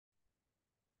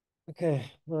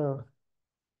Okay, well,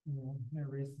 I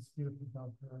erase the stupid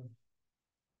bell curve.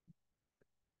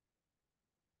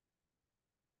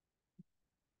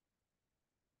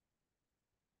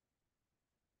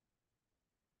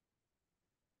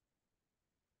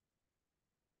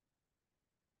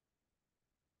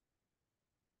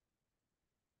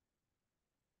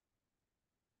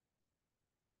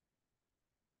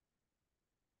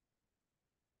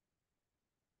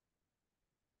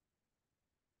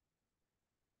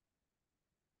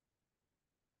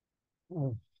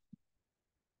 Oh,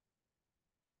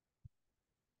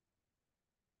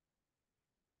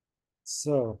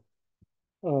 So,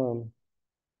 um,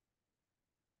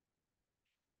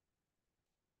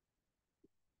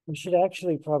 we should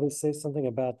actually probably say something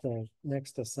about the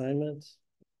next assignment,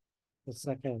 the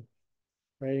second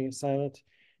writing assignment.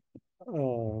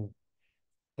 Um,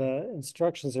 the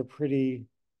instructions are pretty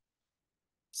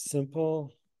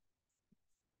simple,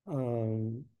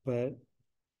 but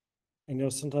I know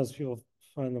sometimes people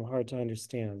find them hard to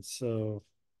understand. So,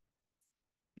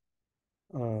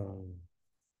 um,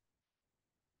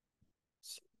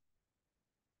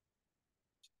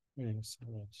 writing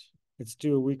assignment. It's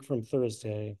due a week from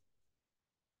Thursday.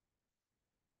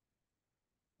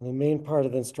 The main part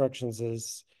of the instructions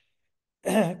is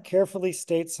carefully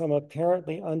state some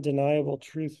apparently undeniable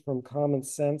truth from common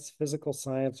sense, physical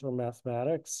science, or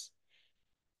mathematics.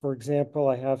 For example,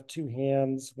 I have two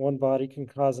hands. One body can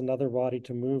cause another body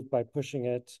to move by pushing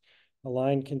it. A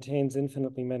line contains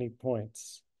infinitely many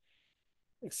points.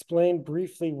 Explain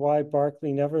briefly why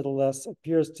Berkeley nevertheless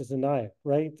appears to deny it,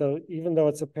 right? Though even though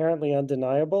it's apparently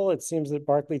undeniable, it seems that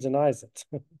Berkeley denies it.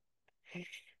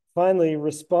 Finally,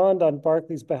 respond on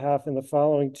Berkeley's behalf in the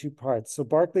following two parts. So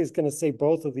Berkeley is going to say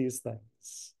both of these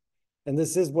things. And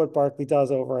this is what Berkeley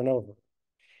does over and over.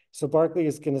 So Berkeley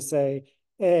is going to say,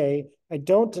 A, I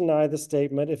don't deny the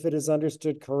statement if it is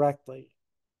understood correctly.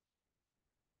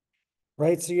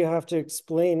 Right? So you have to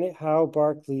explain how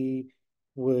Berkeley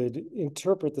would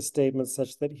interpret the statement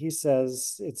such that he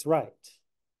says it's right.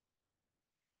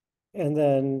 And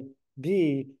then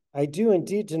B, I do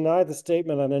indeed deny the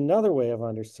statement on another way of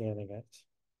understanding it.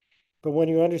 But when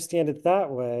you understand it that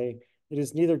way, it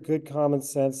is neither good common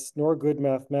sense, nor good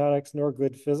mathematics, nor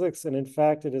good physics. And in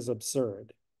fact, it is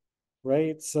absurd,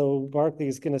 right? So Berkeley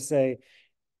is going to say,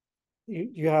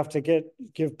 you have to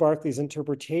give Berkeley's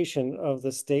interpretation of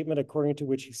the statement according to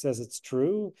which he says it's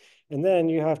true. And then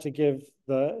you have to give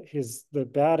the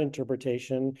bad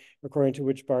interpretation according to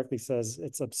which Berkeley says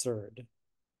it's absurd.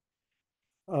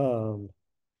 Um,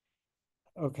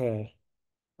 okay.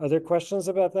 Are there questions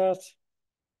about that?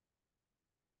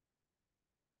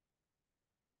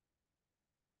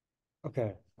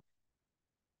 Okay.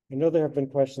 I know there have been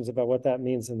questions about what that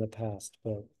means in the past,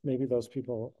 but maybe those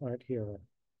people aren't here.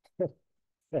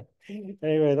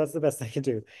 Anyway, that's the best I can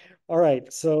do. All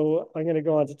right, so I'm going to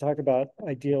go on to talk about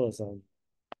idealism,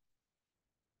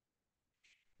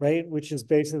 right? Which is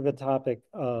basically the topic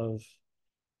of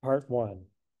part one.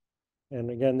 And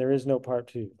again, there is no part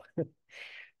two.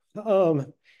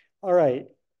 Um, all right.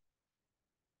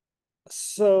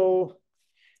 So,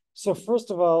 so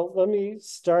first of all, let me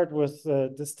start with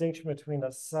the distinction between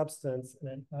a substance and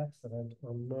an accident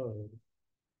or mode.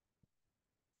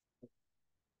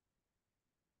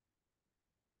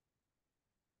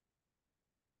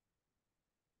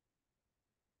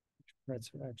 That's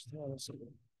actually honestly.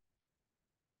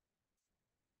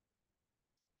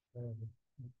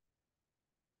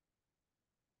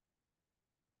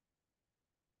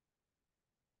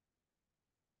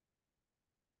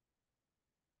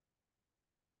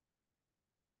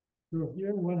 So if you're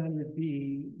in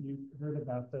 100B, you've heard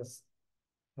about this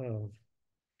um,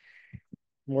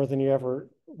 more than you ever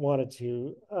wanted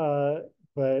to.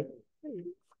 But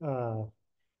uh,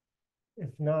 if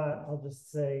not, I'll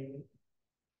just say,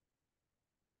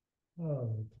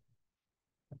 um,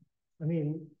 I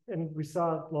mean, and we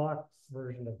saw Locke's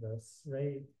version of this,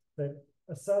 right? That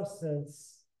a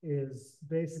substance is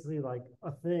basically like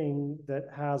a thing that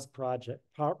has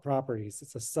properties.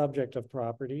 It's a subject of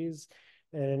properties.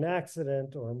 And an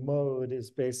accident or mode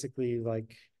is basically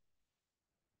like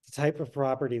the type of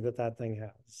property that that thing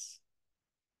has.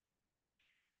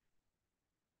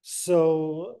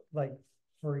 So, like,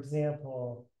 for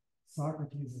example,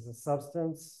 Socrates is a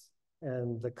substance,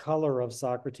 and the color of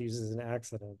Socrates is an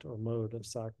accident or mode of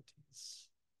Socrates.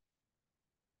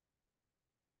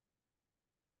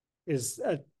 Is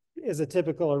a is a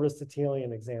typical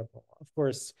Aristotelian example. Of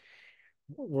course,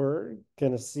 we're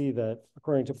going to see that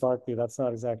according to Berkeley, that's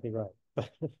not exactly right.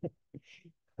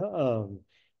 um,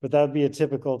 but that would be a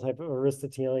typical type of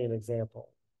Aristotelian example.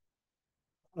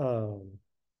 Um,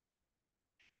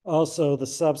 Also, the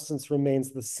substance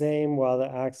remains the same while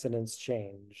the accidents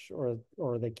change,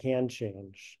 or they can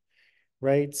change,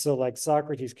 right? So like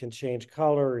Socrates can change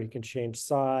color, he can change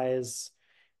size,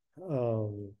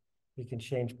 um, he can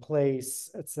change place,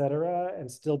 etc.,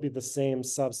 and still be the same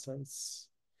substance,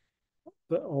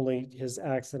 but only his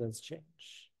accidents change.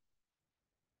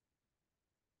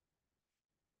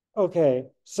 Okay,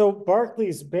 so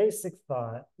Berkeley's basic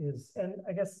thought is, and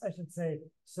I guess I should say,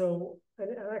 so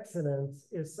an accident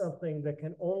is something that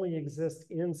can only exist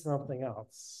in something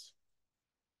else,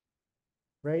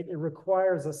 right? It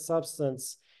requires a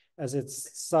substance as its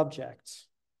subject,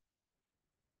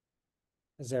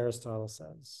 as Aristotle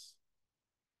says.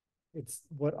 It's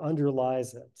what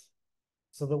underlies it.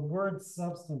 So the word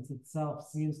substance itself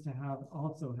seems to have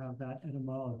also have that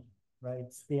etymology,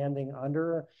 right? Standing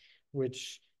under,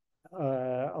 which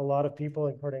a lot of people,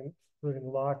 including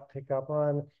Locke, pick up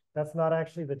on. That's not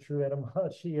actually the true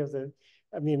etymology of it.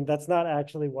 I mean, that's not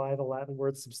actually why the Latin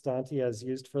word substantia is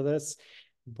used for this,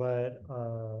 but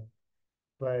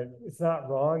it's not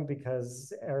wrong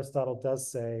because Aristotle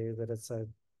does say that it's a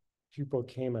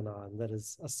hypokeimenon, that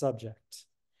is a subject,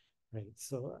 right?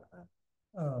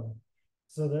 Um,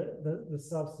 so the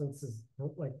substance is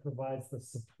like provides the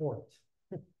support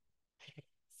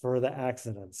for the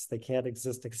accidents. They can't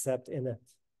exist except in it.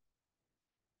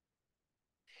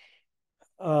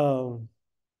 Um,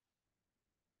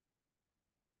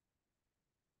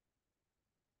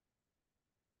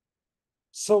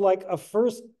 so like a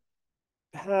first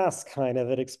pass kind of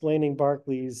at explaining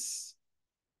Berkeley's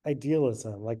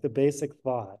idealism, like the basic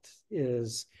thought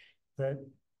is that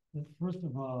first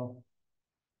of all,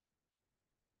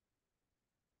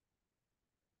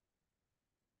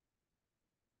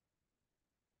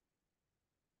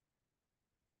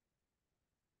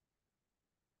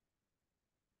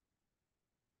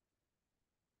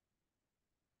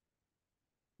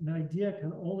 an idea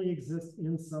can only exist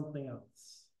in something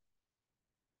else.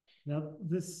 Now,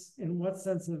 this, in what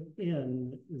sense of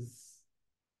in is,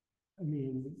 I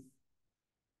mean,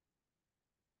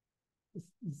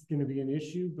 it's going to be an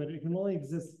issue, but it can only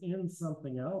exist in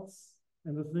something else.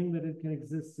 And the thing that it can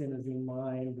exist in is in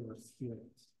mind or spirit.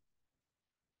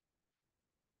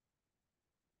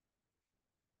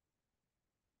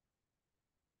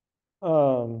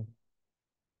 Um,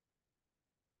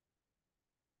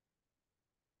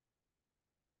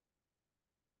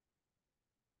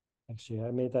 Actually,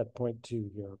 I made that point too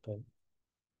here, but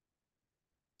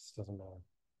this doesn't matter.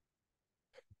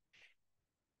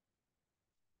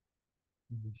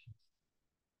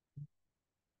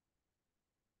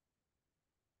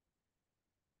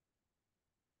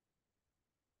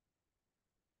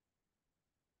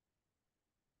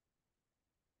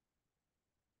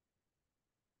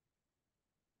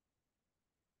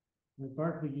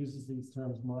 Berkeley uses these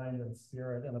terms mind and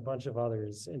spirit and a bunch of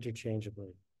others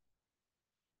interchangeably.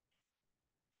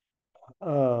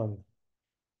 Um,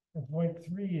 and point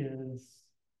three is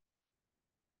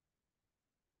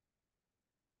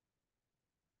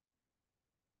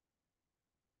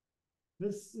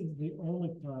this is the only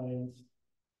kind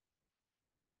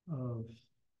of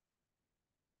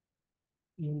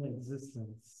in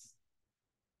existence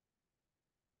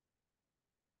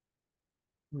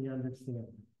we understand.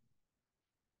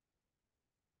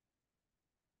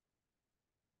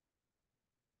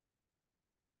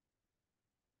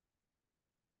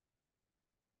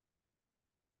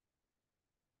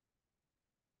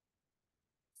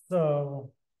 So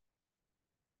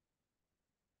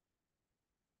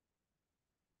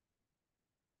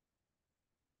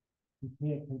you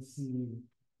can't conceive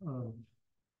of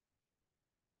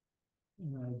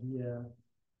an idea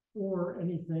or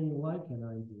anything like an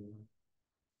idea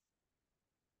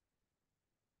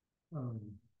um,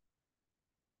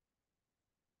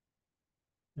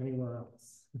 anywhere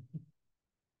else.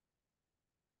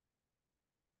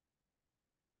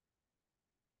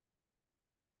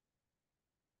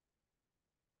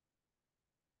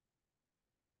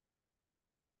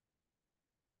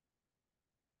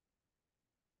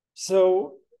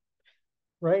 So,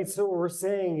 right, so what we're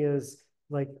saying is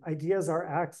like ideas are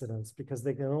accidents because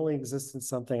they can only exist in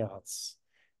something else.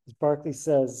 As Berkeley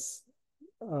says,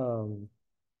 um,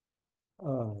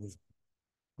 um,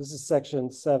 this is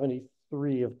section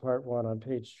 73 of part one on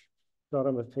page,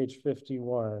 bottom of page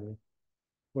 51,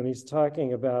 when he's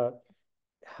talking about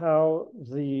how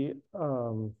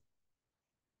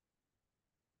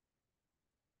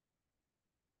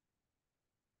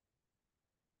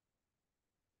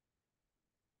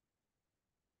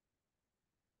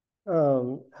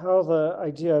how the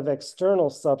idea of external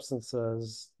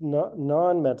substances,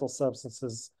 non-mental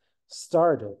substances,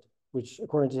 started, which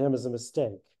according to him is a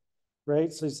mistake.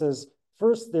 right? So he says,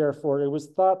 first, therefore, it was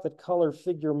thought that color,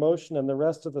 figure, motion, and the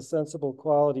rest of the sensible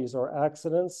qualities or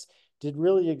accidents did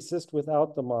really exist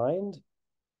without the mind.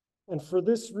 And for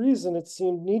this reason, it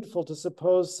seemed needful to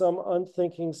suppose some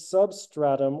unthinking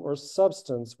substratum or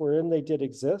substance wherein they did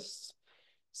exist,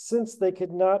 since they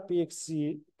could not be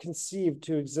conceived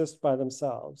to exist by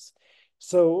themselves.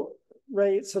 So,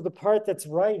 right, so the part that's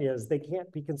right is they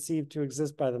can't be conceived to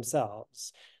exist by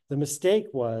themselves. The mistake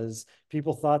was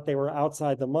people thought they were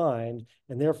outside the mind,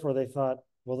 and therefore they thought,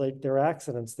 well, they're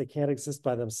accidents, they can't exist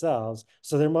by themselves.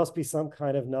 So there must be some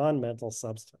kind of non-mental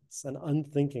substance, an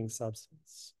unthinking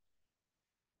substance.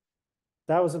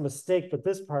 That was a mistake, but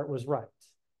this part was right,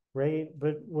 right?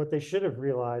 But what they should have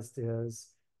realized is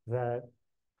that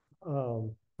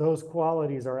those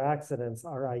qualities are accidents,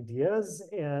 are ideas,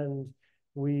 and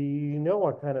we know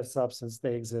what kind of substance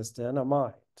they exist in, a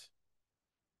mind.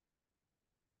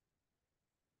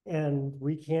 And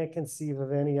we can't conceive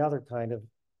of any other kind of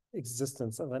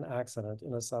existence of an accident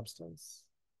in a substance.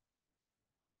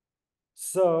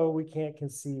 So we can't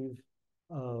conceive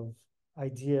of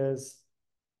ideas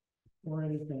or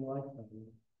anything like them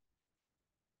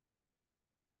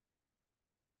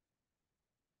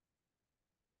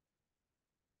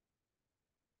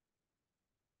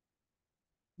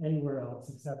anywhere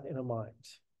else except in a mind.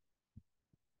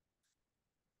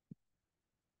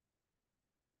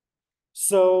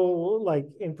 So, like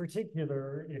in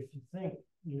particular, if you think,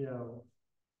 you know,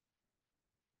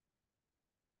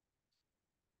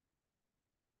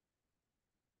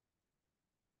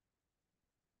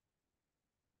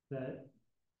 that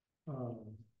um,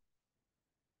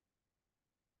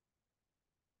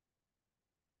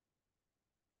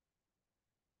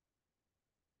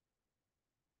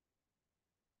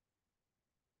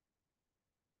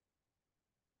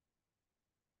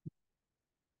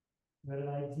 that an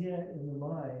idea in the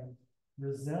mind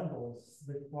resembles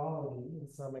the quality in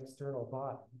some external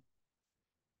body.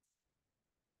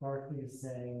 Berkeley is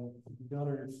saying, you don't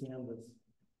understand this.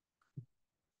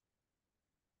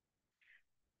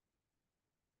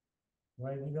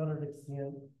 Right? You don't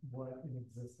understand what an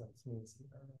existence means here.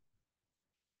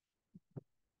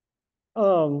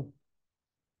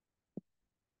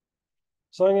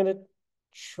 So I'm going to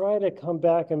try to come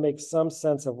back and make some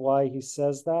sense of why he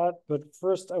says that. But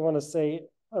first, I want to say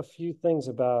a few things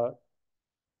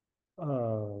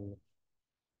um,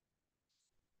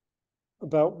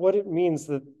 about what it means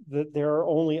that there are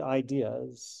only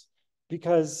ideas,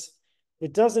 because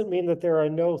it doesn't mean that there are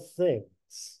no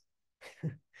things,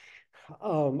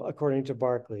 according to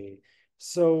Berkeley.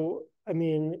 So, I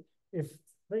mean, if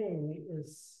thing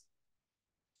is,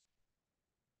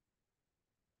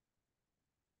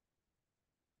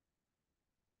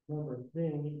 remember,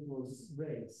 thing equals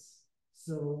race.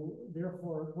 So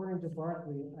therefore, according to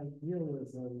Berkeley,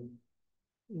 idealism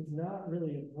is not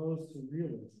really opposed to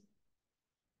realism.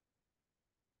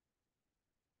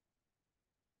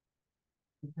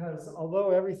 Because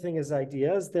although everything is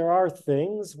ideas, there are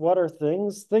things. What are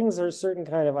things? Things are certain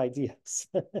kind of ideas.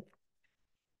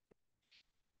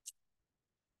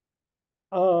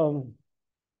 um,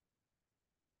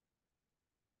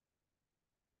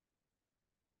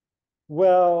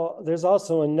 well, there's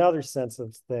also another sense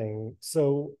of thing.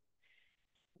 So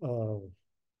um,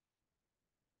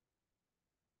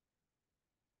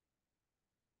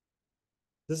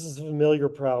 this is a familiar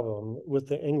problem with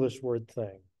the English word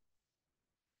thing,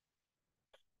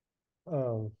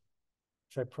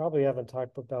 which I probably haven't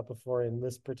talked about before in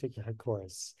this particular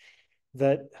course.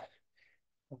 That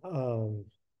um,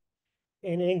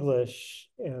 in English,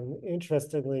 and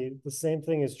interestingly, the same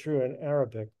thing is true in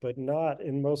Arabic, but not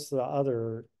in most of the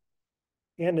other,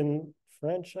 and in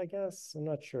French, I guess. I'm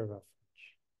not sure about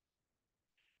French,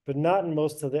 but not in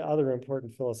most of the other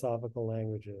important philosophical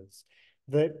languages.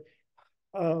 That,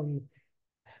 um,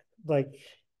 like,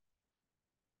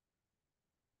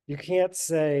 you can't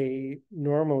say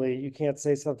normally, you can't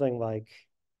say something like,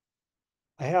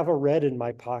 I have a red in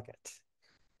my pocket.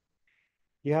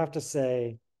 You have to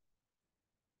say,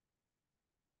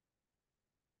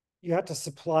 you have to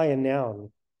supply a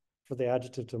noun for the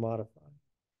adjective to modify.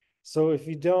 So if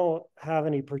you don't have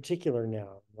any particular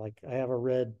noun, like I have a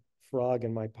red frog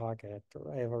in my pocket,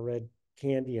 or I have a red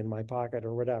candy in my pocket,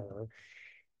 or whatever,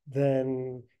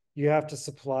 then you have to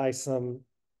supply some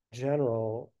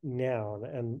general noun.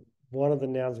 And one of the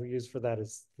nouns we use for that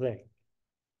is thing,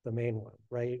 the main one,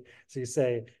 right? So you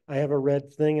say, I have a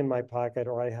red thing in my pocket,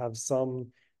 or I have some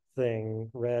thing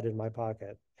red in my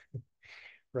pocket,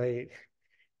 right?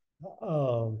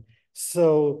 Um,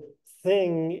 so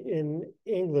thing in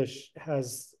English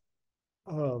has,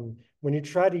 when you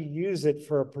try to use it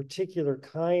for a particular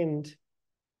kind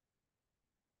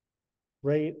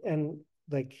right? And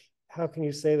like, how can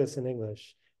you say this in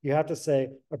English? You have to say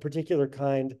a particular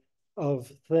kind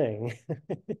of thing,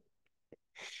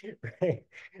 right?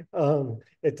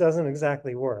 It doesn't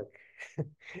exactly work.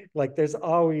 Like there's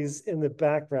always in the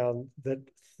background that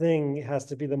thing has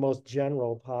to be the most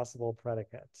general possible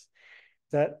predicate.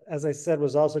 That, as I said,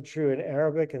 was also true in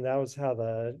Arabic, and that was how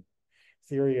the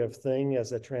theory of thing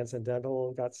as a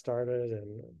transcendental got started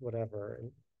and whatever.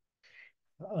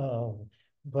 Um,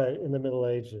 but in the Middle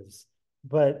Ages.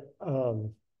 But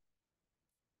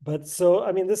so,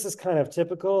 I mean, this is kind of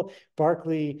typical.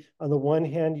 Berkeley, on the one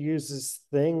hand, uses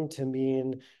thing to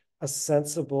mean a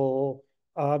sensible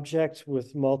object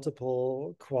with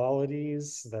multiple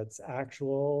qualities that's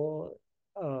actual,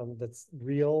 that's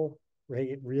real,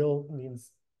 right? Real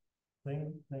means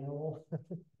thingable,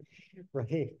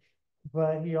 right?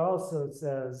 But he also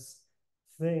says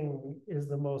thing is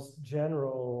the most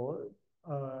general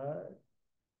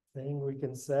thing we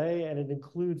can say, and it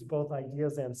includes both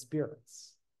ideas and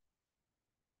spirits.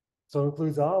 So it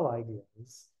includes all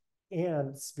ideas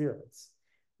and spirits,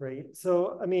 right?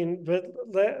 So, I mean, but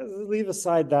leave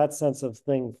aside that sense of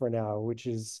thing for now, which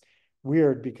is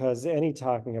weird because any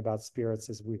talking about spirits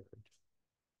is weird.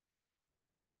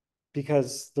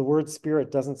 Because the word spirit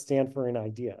doesn't stand for an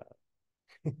idea,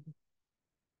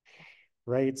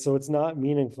 right? So it's not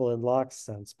meaningful in Locke's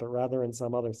sense, but rather in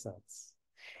some other sense.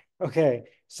 Okay,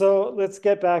 so let's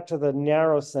get back to the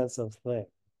narrow sense of thing.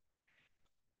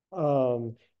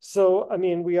 So, I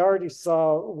mean, we already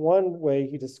saw one way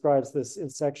he describes this in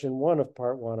section 1 of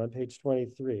part 1 on page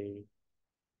 23,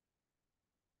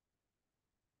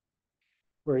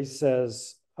 where he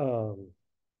says,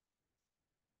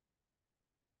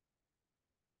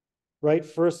 right,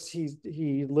 first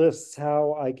he lists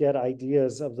how I get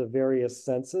ideas of the various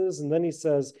senses, and then he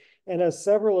says, and as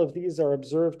several of these are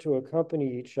observed to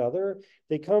accompany each other,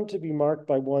 they come to be marked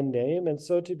by one name, and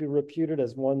so to be reputed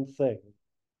as one thing.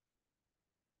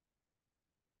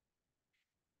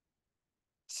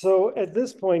 So at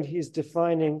this point, he's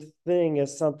defining thing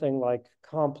as something like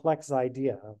complex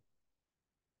idea,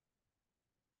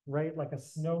 right? Like a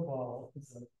snowball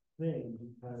is a thing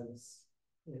because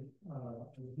it,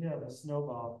 the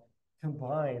snowball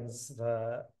combines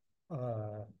the,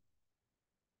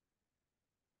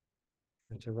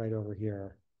 to write over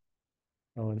here.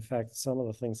 Oh, in fact, some of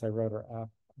the things I wrote are out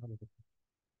of the,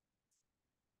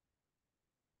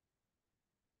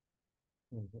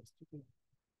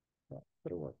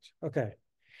 but it worked. Okay.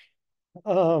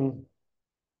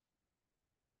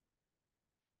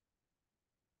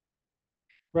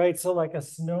 Right. So like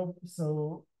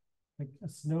like a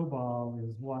snowball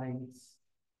is white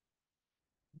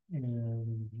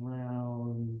and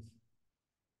round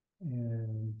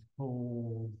and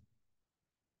cold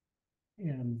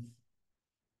and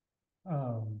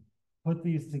um, put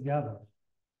these together.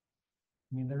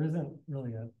 I mean, there isn't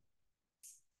really a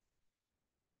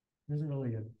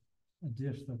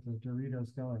dish that the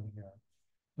Doritos going here,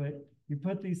 but you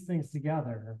put these things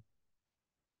together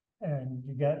and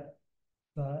you get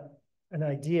an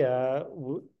idea.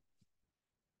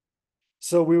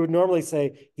 So we would normally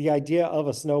say the idea of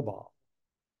a snowball,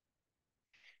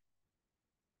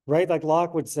 right? Like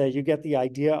Locke would say, you get the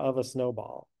idea of a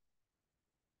snowball.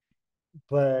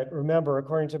 But remember,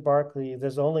 according to Berkeley,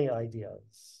 there's only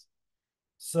ideas.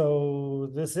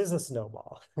 So this is a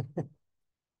snowball.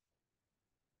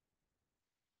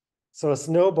 So a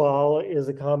snowball is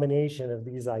a combination of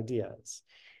these ideas.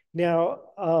 Now,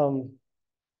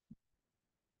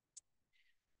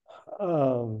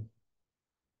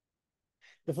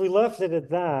 if we left it at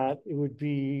that, it would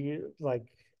be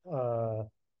like, I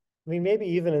mean, maybe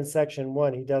even in section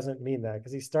 1, he doesn't mean that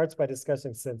because he starts by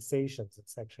discussing sensations in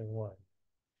section 1.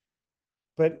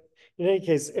 But in any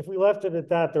case, if we left it at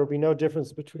that, there would be no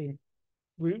difference between,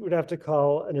 we would have to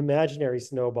call an imaginary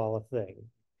snowball a thing,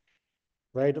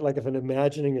 right? Like if I'm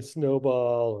imagining a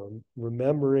snowball or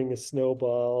remembering a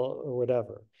snowball or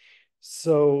whatever.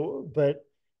 So, but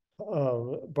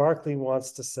Berkeley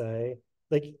wants to say,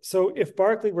 like, so if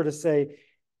Berkeley were to say,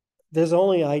 there's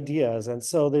only ideas, and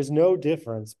so there's no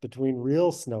difference between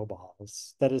real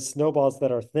snowballs, that is, snowballs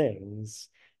that are things,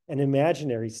 and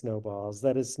imaginary snowballs,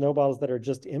 that is, snowballs that are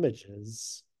just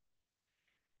images,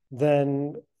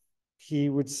 then he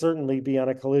would certainly be on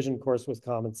a collision course with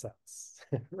common sense,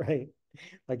 right?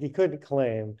 Like he couldn't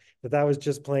claim that that was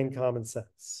just plain common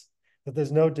sense, that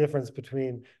there's no difference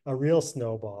between a real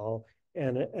snowball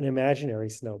and an imaginary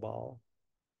snowball.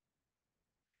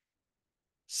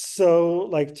 So,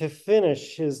 like, to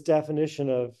finish his definition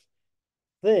of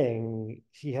thing,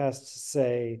 he has to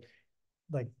say,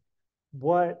 like,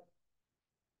 what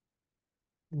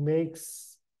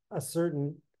makes a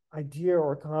certain idea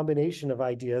or combination of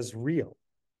ideas real.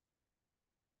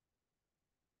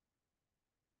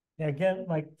 And again,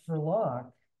 like for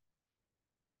Locke,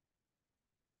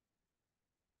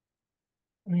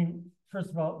 I mean, first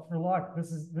of all, for Locke,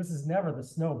 this is never the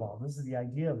snowball. This is the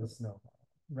idea of the snowball,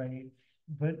 right?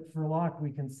 But for Locke,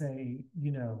 we can say,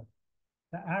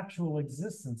 the actual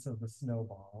existence of the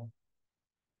snowball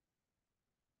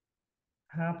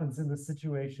happens in the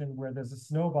situation where there's a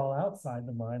snowball outside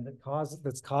the mind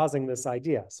that's causing this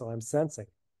idea. So I'm sensing,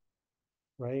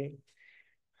 right?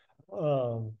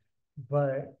 Um,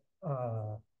 but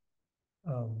uh,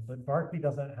 but Berkeley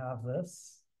doesn't have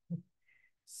this.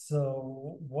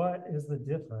 So what is the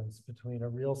difference between a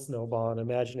real snowball and an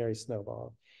imaginary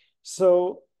snowball?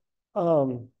 So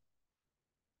um,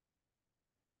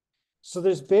 so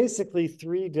there's basically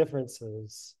three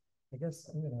differences. I guess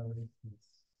I'm gonna read this.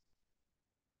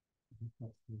 I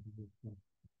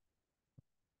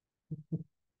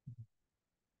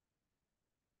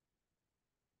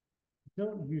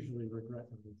don't usually regret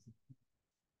this,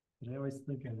 but I always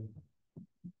think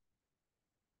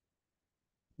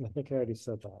I think I already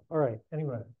said that. All right.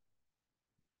 Anyway,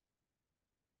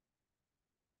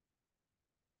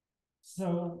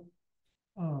 so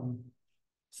um,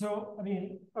 so I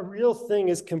mean, a real thing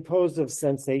is composed of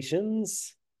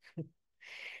sensations,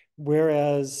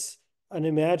 whereas an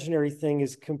imaginary thing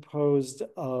is composed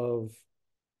of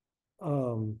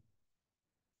um,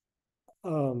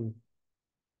 um,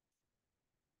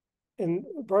 and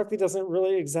Berkeley doesn't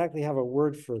really exactly have a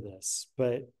word for this,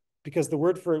 but because the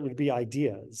word for it would be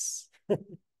ideas.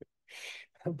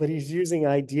 But he's using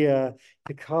idea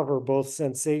to cover both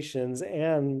sensations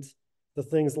and the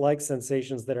things like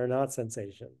sensations that are not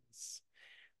sensations,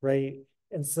 right?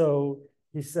 And so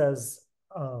he says,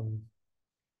 um,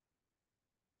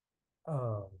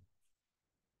 um,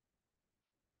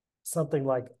 something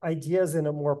like ideas in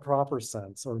a more proper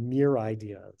sense, or mere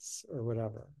ideas, or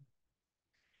whatever.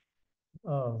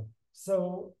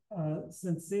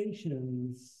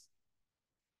 Sensations,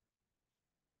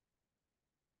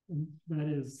 that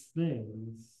is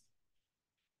things,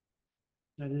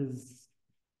 that is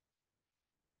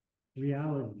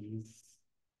realities,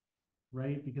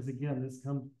 right? Because again, these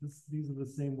are the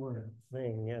same word,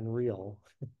 thing and real,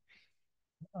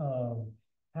 um,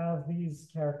 have these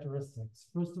characteristics.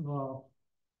 First of all,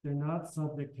 they're not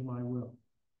subject to my will.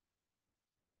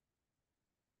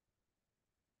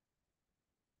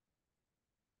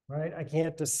 Right? I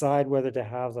can't decide whether to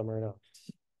have them or not.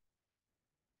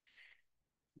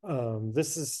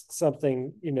 This is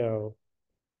something,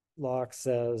 Locke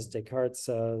says, Descartes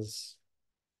says.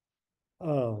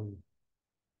 Number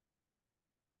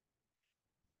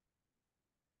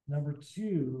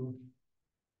two,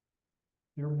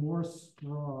 they're more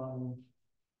strong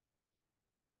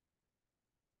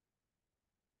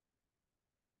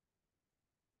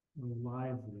and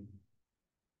lively.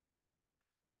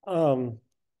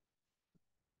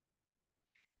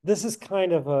 This is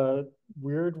kind of a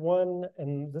weird one,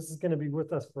 and this is going to be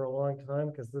with us for a long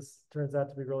time because this turns out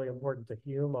to be really important to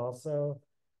Hume also.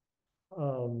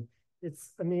 Um,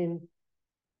 I mean,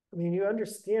 you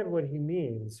understand what he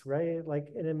means, right? Like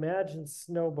an imagined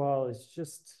snowball is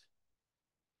just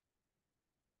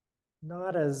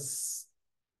not as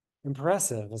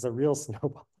impressive as a real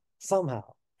snowball somehow.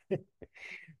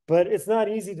 But it's not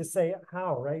easy to say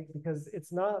how, right? Because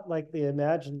it's not like the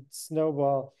imagined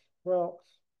snowball. Well,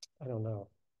 I don't know.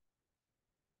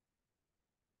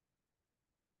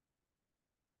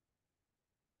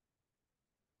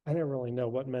 I don't really know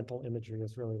what mental imagery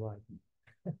is really like,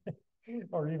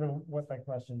 or even what that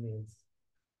question means.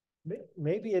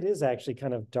 Maybe it is actually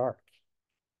kind of dark,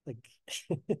 like,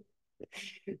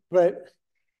 but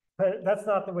that's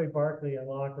not the way Berkeley and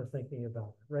Locke are thinking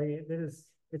about it, right?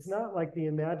 It's not like the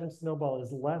imagined snowball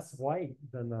is less white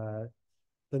than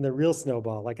the real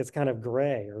snowball, like it's kind of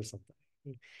gray or something,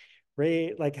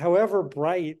 right? Like however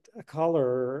bright a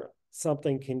color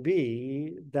something can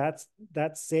be, that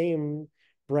same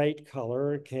bright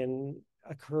color can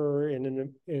occur in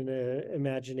an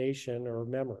imagination or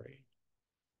memory.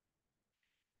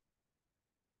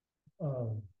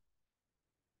 Um,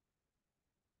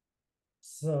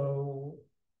 so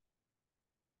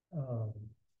um,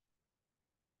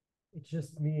 it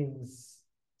just means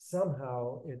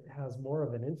somehow it has more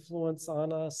of an influence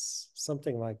on us,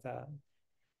 something like that.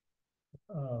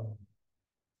 Um,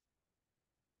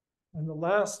 and the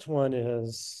last one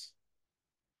is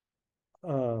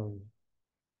um,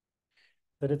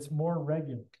 that it's more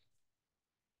regular,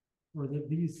 or that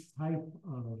these type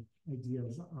of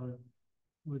ideas are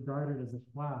regarded as a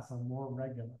class are more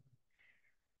regular,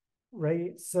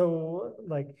 right? So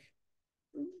like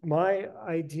my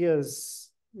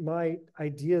ideas,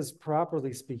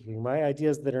 properly speaking, my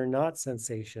ideas that are not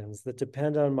sensations, that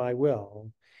depend on my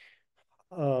will,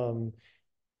 um,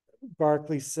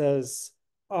 Berkeley says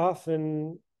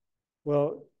often,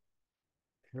 well,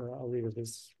 here, I'll leave it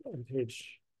this on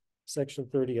section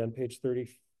 30 on page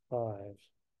 35.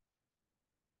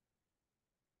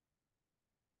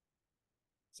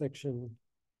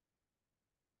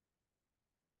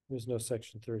 There's no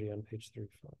section 30 on page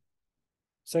 35.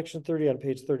 Section 30 on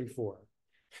page 34.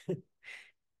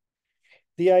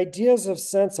 The ideas of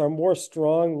sense are more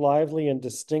strong, lively, and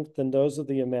distinct than those of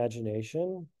the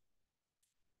imagination.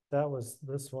 That was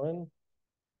this one.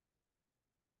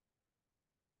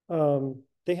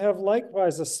 They have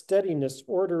likewise a steadiness,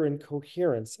 order, and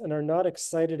coherence, and are not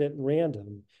excited at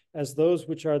random, as those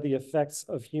which are the effects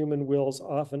of human wills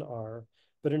often are,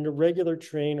 but in a regular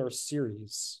train or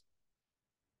series.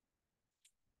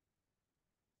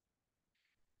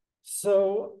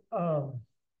 So,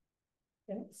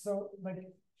 like,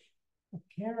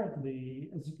 apparently,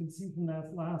 as you can see from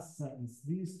that last sentence,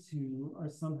 these two are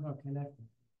somehow connected.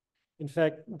 In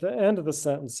fact, the end of the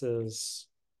sentence is,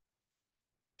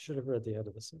 should have read the end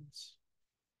of the sentence.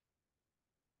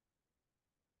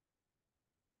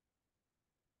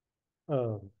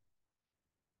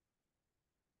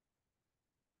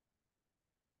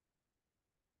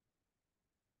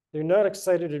 They're not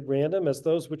excited at random, as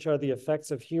those which are the effects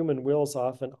of human wills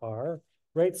often are,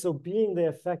 right? So being the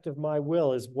effect of my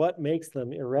will is what makes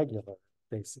them irregular,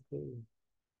 basically.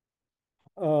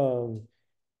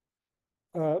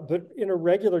 But in a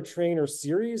regular train or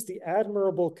series, the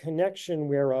admirable connection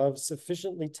whereof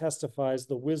sufficiently testifies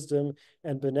the wisdom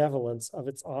and benevolence of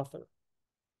its author.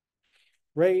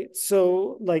 Right?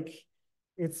 So, like,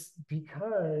 it's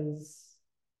because,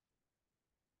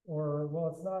 or, well,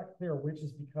 it's not clear which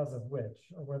is because of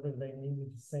which, or whether they mean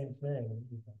the same thing,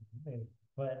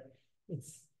 but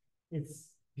it's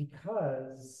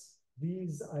because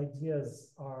these ideas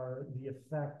are the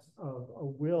effect of a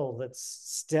will that's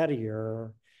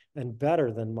steadier and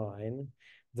better than mine,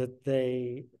 that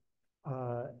they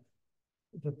uh,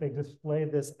 display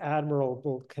this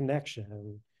admirable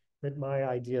connection that my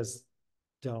ideas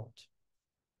don't.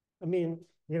 I mean,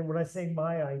 when I say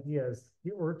my ideas,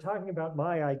 we're talking about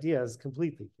my ideas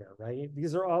completely here, right?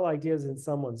 These are all ideas in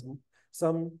some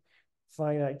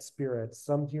finite spirit,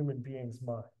 some human being's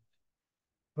mind.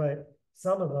 But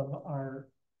some of them are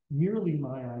merely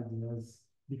my ideas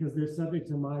because they're subject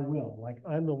to my will. Like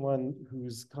I'm the one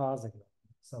who's causing them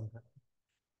somehow.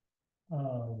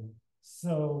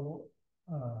 So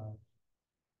um,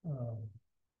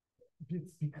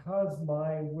 it's because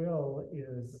my will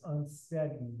is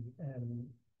unsteady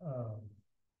um,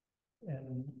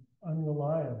 and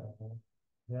unreliable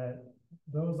that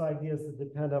those ideas that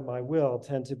depend on my will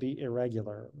tend to be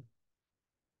irregular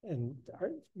and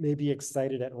are maybe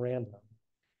excited at random.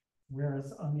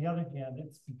 Whereas on the other hand,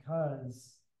 it's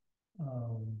because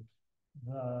um,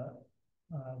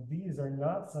 these are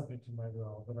not subject to my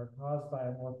will, but are caused by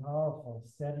a more powerful,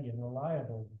 steady, and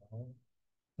reliable will,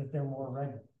 that they're more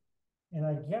regular. And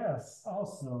I guess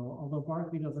also, although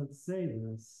Berkeley doesn't say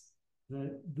this,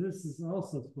 that this is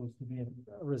also supposed to be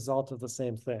a result of the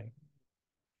same thing,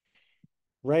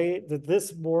 right? That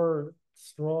this more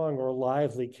strong or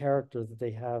lively character that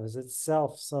they have is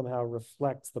itself somehow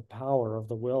reflects the power of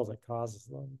the will that causes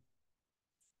them.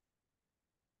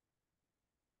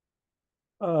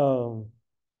 Um,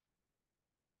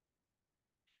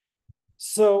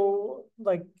 so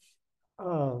like,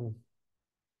 um,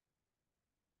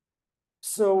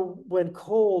 so when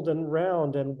cold and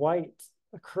round and white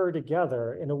occur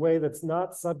together in a way that's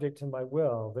not subject to my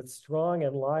will, that's strong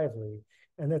and lively,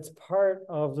 and that's part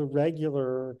of the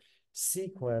regular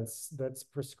sequence that's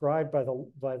prescribed by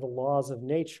the laws of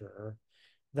nature,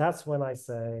 that's when I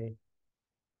say,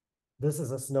 this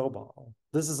is a snowball.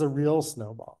 This is a real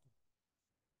snowball.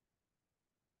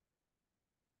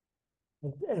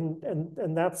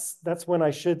 And that's when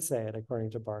I should say it,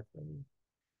 according to Berkeley.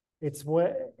 It's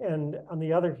what, and on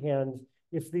the other hand,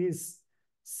 if these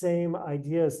same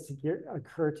ideas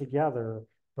occur together,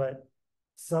 but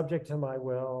subject to my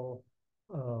will,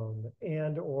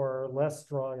 and or less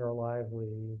strong or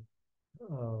lively,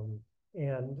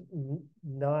 and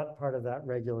not part of that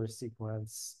regular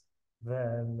sequence,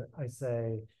 then I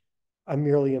say I'm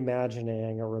merely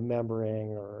imagining or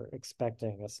remembering or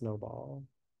expecting a snowball.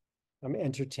 I'm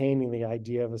entertaining the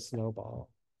idea of a snowball.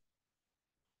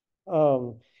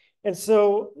 Um, and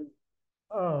so,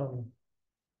 um,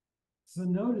 so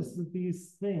notice that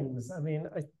these things, I mean,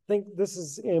 I think this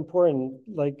is important,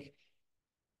 like,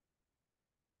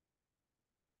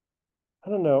 I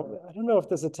don't know. I don't know if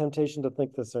there's a temptation to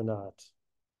think this or not.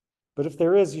 But if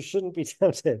there is, you shouldn't be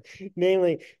tempted.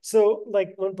 Namely, so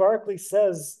like when Berkeley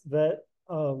says that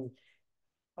um,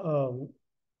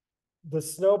 the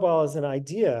snowball is an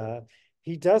idea,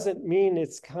 he doesn't mean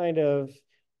it's kind of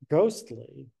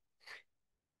ghostly,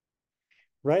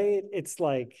 right? It's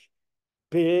like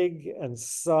big and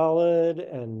solid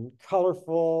and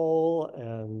colorful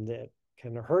and it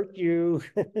can hurt you,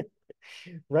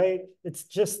 right? It's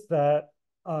just that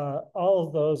all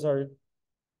of those are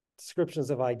descriptions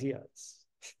of ideas.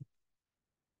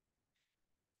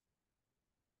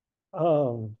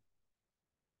 Um,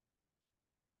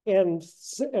 and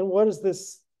what does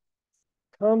this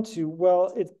come to?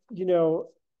 Well,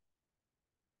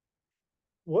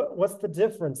 what's the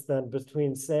difference then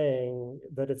between saying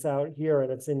that it's out here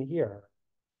and it's in here?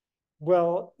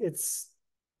 Well,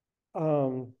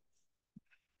 um,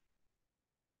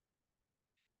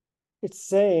 it's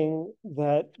saying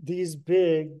that these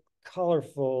big,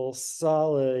 colorful,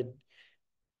 solid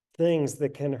things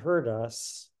that can hurt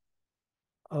us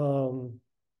um,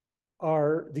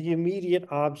 are the immediate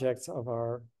objects of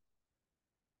our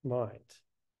mind.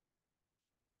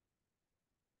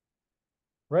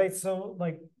 Right. So,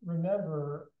 like,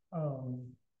 remember,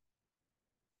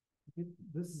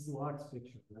 this is Locke's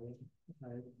picture, right?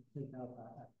 I take out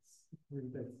that X, three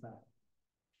bits back.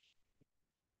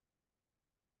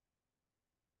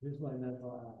 Here's my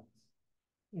mental act.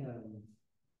 And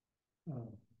um,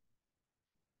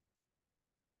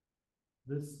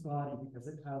 this body, because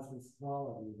it has this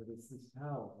quality, that it's this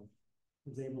power,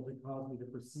 is able to cause me to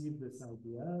perceive this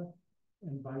idea.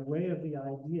 And by way of the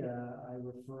idea, I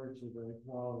refer to the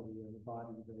quality of the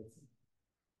body that it's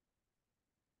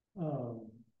in.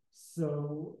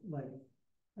 So, like,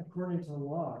 according to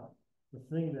Locke, the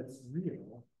thing that's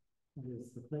real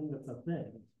is the thing that's a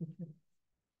thing.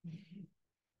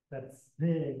 That's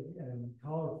big and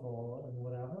colorful and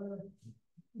whatever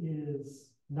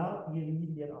is not the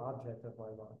immediate object of my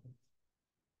mind.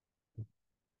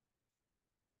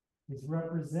 It's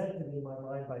represented in my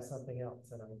mind by something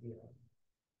else, an idea.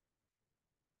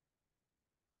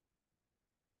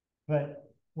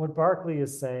 But what Berkeley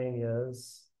is saying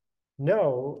is,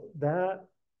 no, that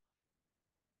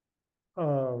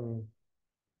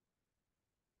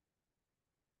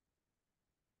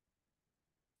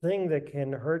thing that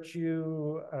can hurt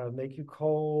you, make you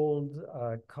cold,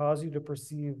 cause you to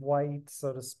perceive white,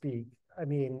 so to speak. I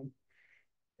mean,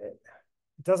 it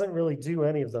doesn't really do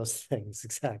any of those things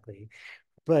exactly.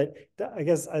 But I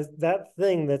guess that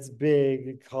thing that's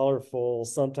big, colorful,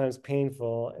 sometimes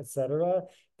painful, etc.,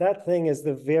 that thing is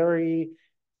the very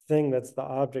thing that's the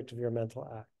object of your mental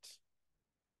act.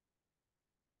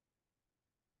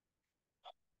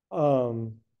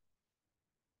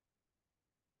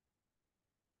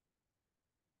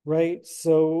 Right?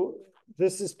 So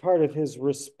this is part of his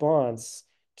response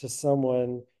to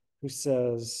someone who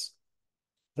says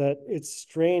that it's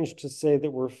strange to say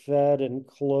that we're fed and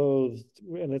clothed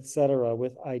and etc.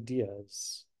 with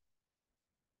ideas.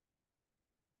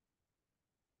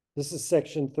 This is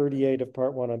section 38 of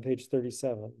part 1 on page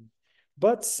 37.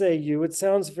 But, say you, it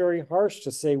sounds very harsh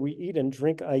to say we eat and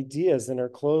drink ideas and are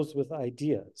clothed with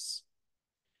ideas.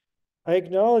 I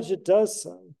acknowledge it does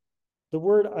so. The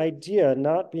word idea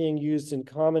not being used in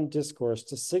common discourse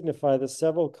to signify the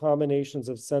several combinations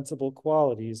of sensible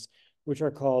qualities which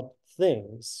are called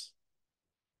things.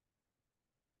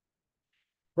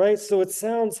 Right? So it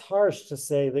sounds harsh to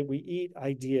say that we eat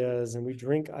ideas and we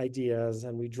drink ideas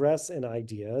and we dress in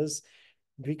ideas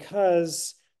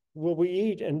because what we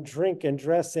eat and drink and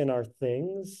dress in are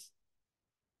things.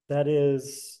 That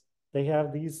is, they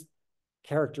have these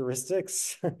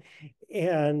characteristics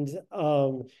and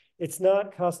it's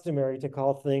not customary to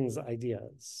call things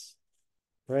ideas,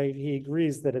 right? He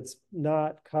agrees that it's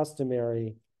not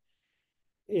customary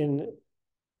in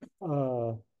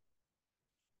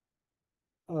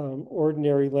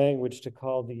ordinary language to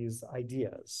call these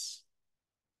ideas.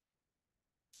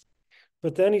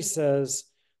 But then he says,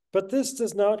 but this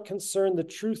does not concern the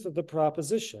truth of the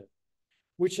proposition,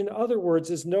 which in other words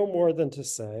is no more than to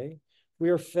say, we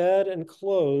are fed and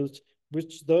clothed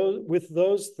with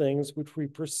those things which we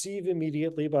perceive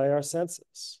immediately by our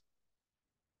senses.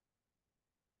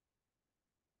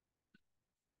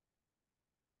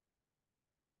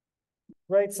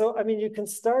 Right? So, I mean, you can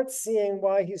start seeing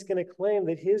why he's going to claim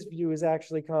that his view is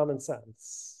actually common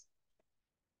sense.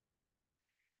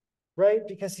 Right?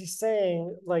 Because he's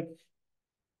saying, like,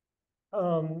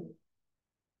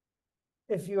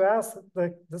 if you ask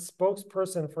the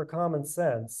spokesperson for common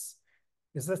sense,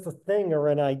 is this a thing or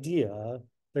an idea?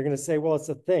 They're going to say, well, it's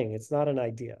a thing. It's not an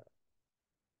idea.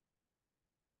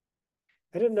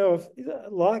 I don't know if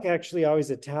Locke actually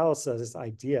always italicizes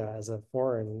idea as a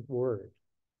foreign word.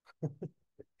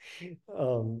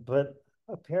 But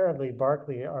apparently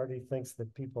Berkeley already thinks that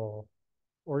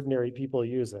ordinary people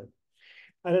use it.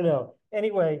 I don't know.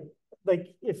 Anyway,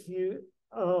 like if you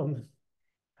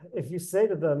say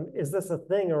to them, is this a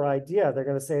thing or idea? They're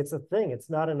going to say it's a thing. It's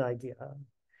not an idea.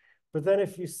 But then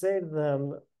if you say to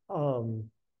them,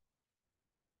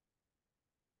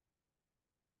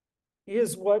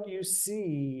 is what you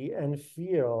see and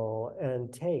feel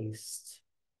and taste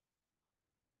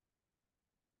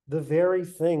the very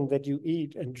thing that you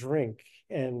eat and drink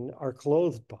and are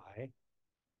clothed by?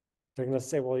 They're going to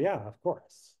say, well, yeah, of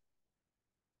course.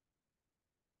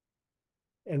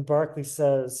 And Berkeley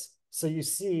says, so you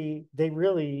see, they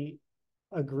really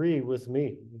agree with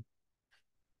me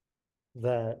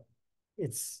that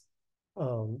it's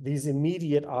these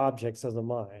immediate objects of the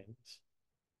mind,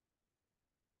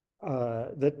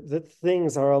 that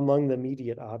things are among the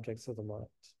immediate objects of the mind.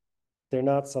 They're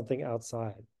not something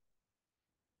outside.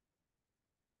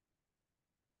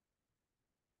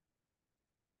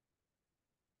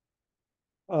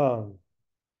 Um,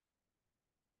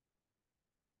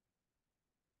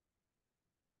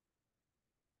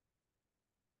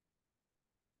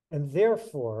 and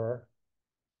therefore,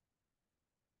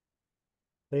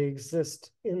 they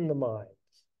exist in the mind.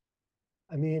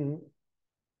 I mean,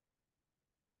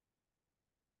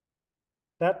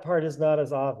 that part is not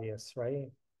as obvious,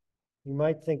 right? You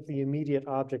might think the immediate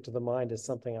object of the mind is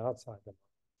something outside the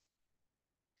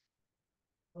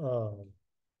mind.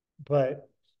 But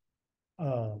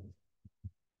um,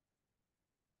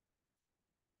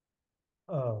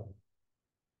 um,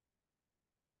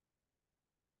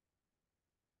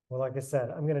 well, like I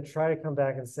said, I'm going to try to come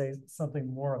back and say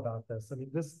something more about this. I mean,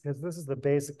 because this is the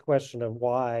basic question of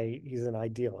why he's an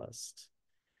idealist,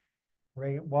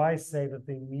 right? Why say that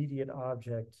the immediate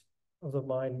object of the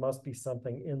mind must be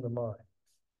something in the mind?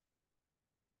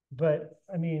 But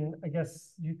I mean, I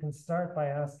guess you can start by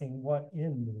asking what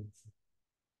in means.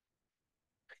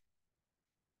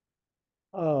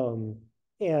 Um,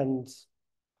 and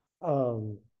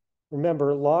um,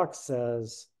 remember, Locke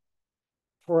says,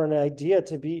 for an idea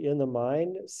to be in the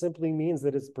mind simply means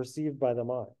that it's perceived by the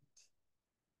mind.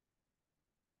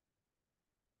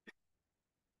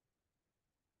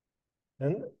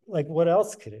 And like, what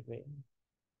else could it mean?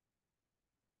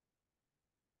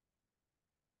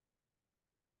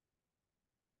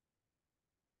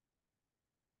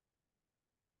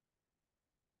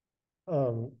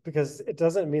 Because it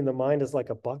doesn't mean the mind is like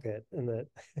a bucket and that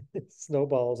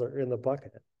snowballs are in the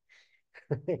bucket.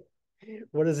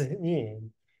 What does it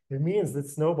mean? It means that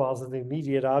snowballs are the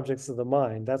immediate objects of the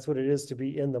mind. That's what it is to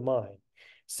be in the mind.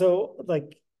 So,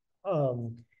 like,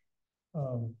 um,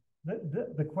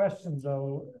 the question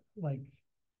though, like,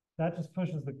 that just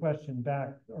pushes the question back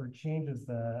or changes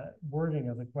the wording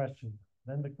of the question.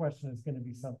 Then the question is going to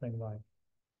be something like,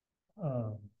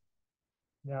 um,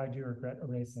 now I do regret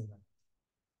erasing that.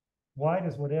 Why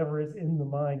does whatever is in the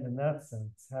mind in that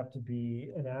sense have to be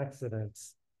an accident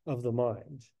of the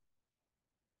mind?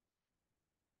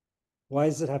 Why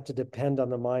does it have to depend on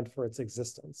the mind for its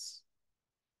existence?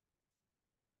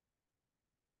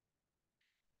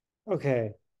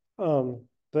 Okay.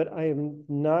 But I am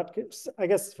not, I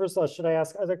guess, first of all, should I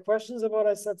ask, are there questions about what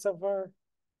I said so far?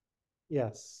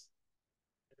 Yes.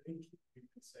 I think you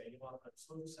could say, you know, I'm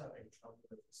sort of having trouble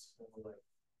with this whole like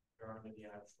arm in the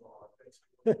actual objects.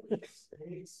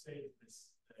 They say this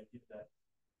idea that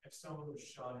if someone was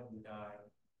shot and died,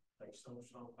 like someone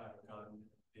shot by a gun,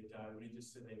 they died, we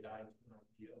just said they died to an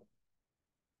idea.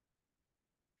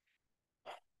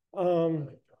 Like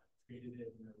God created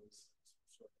it and there was some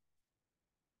sort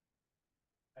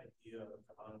of idea of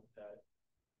God that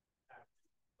acted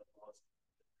the laws.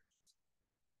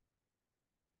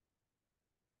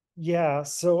 Yeah,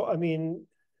 so I mean,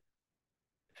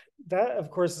 that of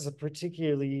course is a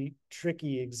particularly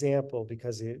tricky example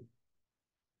because it,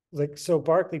 like, so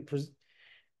Berkeley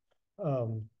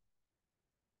um,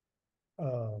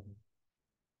 um,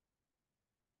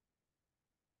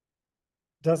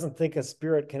 doesn't think a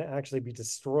spirit can actually be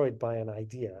destroyed by an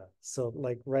idea. So,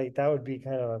 like, right, that would be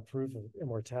kind of a proof of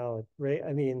immortality, right?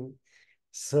 I mean,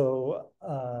 so,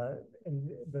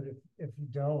 but if you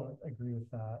don't agree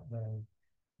with that, then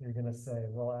you're going to say,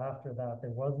 well, after that, there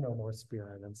was no more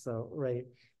spirit. And so, right.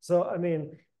 So, I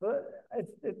mean,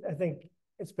 I think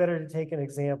it's better to take an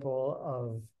example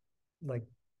of, like,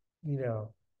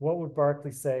 what would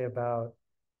Berkeley say about,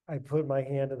 I put my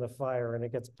hand in the fire and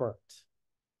it gets burnt?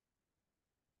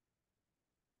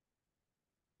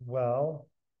 Well,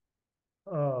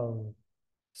 um,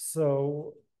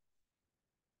 so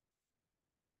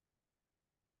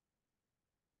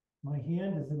my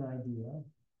hand is an idea,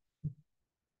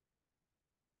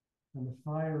 and the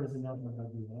fire is another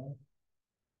idea.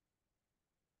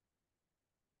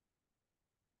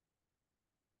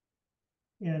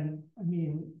 And I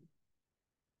mean,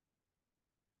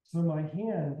 so my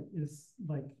hand is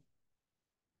like,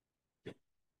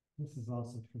 this is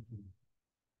also tricky.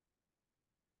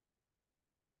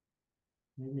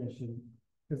 Maybe I should,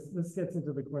 because this gets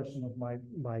into the question of my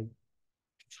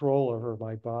control over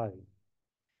my body,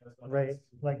 right?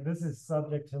 Like this is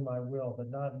subject to my will, but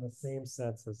not in the same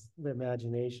sense as the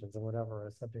imaginations and whatever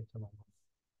are subject to my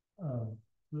will.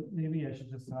 But maybe I should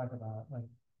just talk about like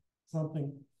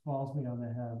something falls me on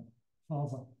the head,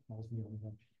 falls me on the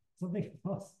head. Something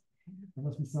falls. There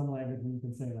must be some language where you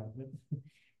can say that, but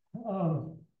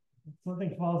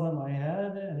something falls on my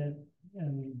head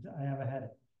and I have a headache.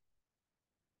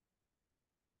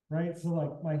 Right? So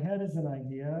like my head is an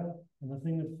idea, and the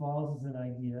thing that falls is an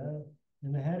idea,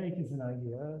 and the headache is an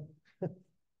idea.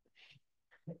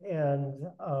 and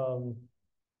um,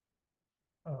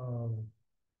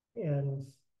 and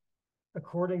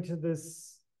according to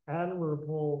this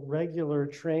admirable regular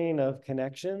train of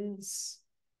connections,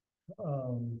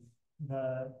 um,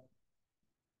 the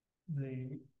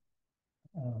the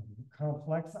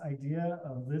complex idea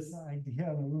of this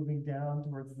idea moving down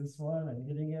towards this one and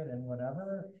hitting it and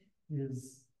whatever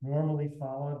is normally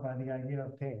followed by the idea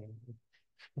of pain.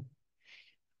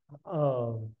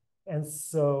 And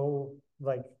so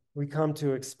like we come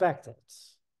to expect it.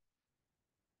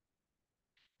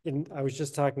 I was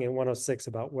just talking in 106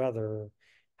 about whether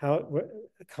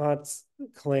Kant's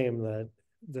claim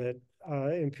that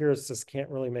empiricists can't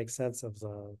really make sense of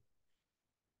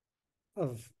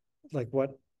like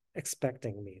what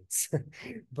expecting means,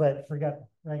 but forget,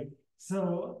 right?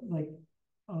 So like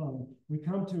we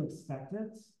come to expect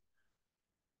it,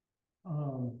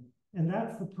 and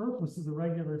that's the purpose of the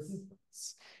regular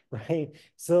sequence, right?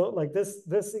 So like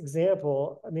this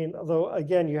example, I mean, although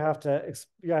again you have to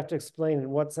explain in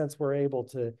what sense we're able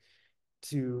to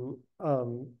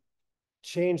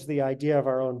change the idea of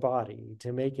our own body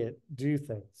to make it do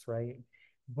things, right?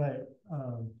 But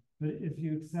if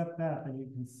you accept that, then you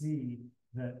can see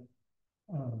that.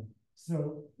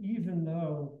 So even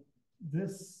though the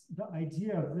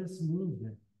idea of this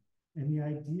movement and the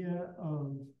idea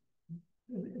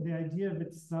of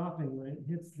it stopping when it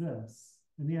hits this,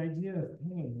 and the idea of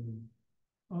pain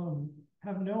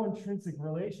have no intrinsic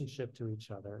relationship to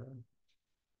each other.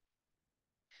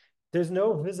 There's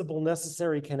no visible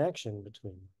necessary connection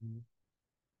between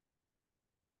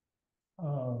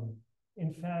them.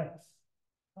 In fact,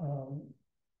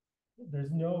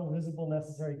 there's no visible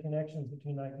necessary connections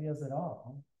between ideas at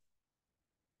all.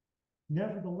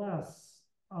 Nevertheless,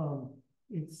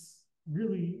 it's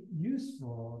really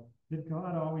useful that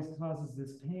God always causes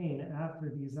this pain after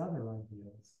these other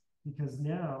ideas, because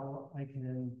now I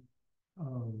can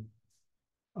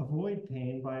avoid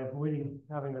pain by avoiding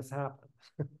having this happen.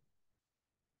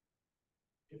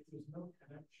 If there's no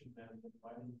connection, then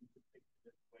why don't you think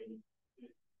that way you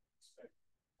expect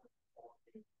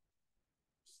walking?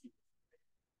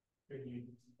 Could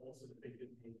you also think that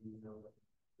maybe, you know,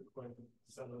 when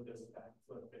someone does a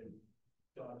backflip and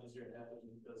dodges your head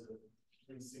and does a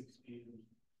 360?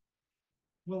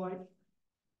 Well,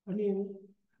 I mean,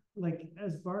 like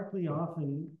as Berkeley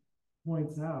often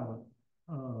points out,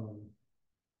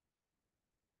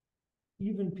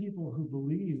 even people who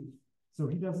believe, so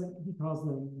he calls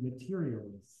them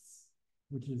materialists,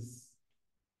 which is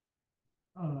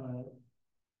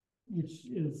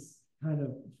kind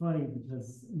of funny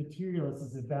because materialist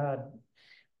is a bad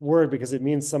word because it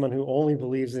means someone who only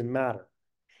believes in matter,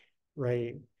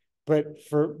 right? But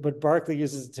Berkeley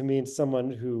uses it to mean someone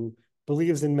who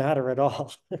believes in matter at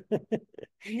all.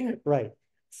 Right.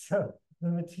 So the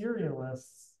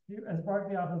materialists, as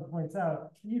Berkeley often points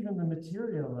out, even the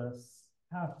materialists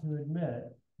have to admit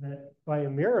that by a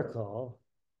miracle,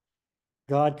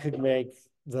 God could make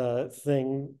the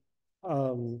thing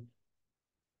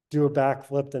do a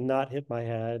backflip and not hit my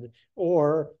head,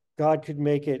 or God could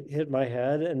make it hit my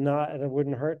head and it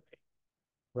wouldn't hurt me,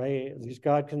 right?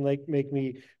 God can like make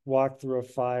me walk through a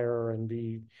fire and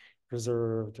be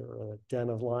preserved, or a den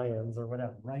of lions or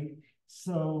whatever, right?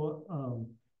 So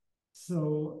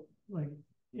like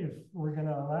if we're going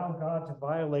to allow God to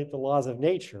violate the laws of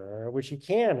nature, which he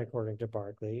can according to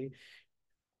Berkeley,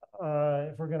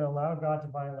 if we're going to allow God to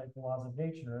violate the laws of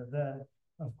nature, then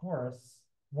of course,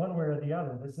 one way or the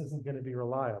other, this isn't going to be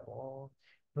reliable.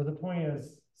 But the point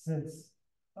is, since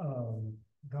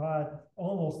God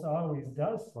almost always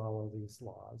does follow these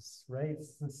laws, right?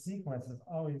 The sequence is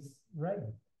always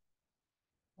regular.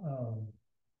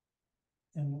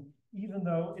 And even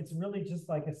though it's really just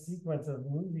like a sequence of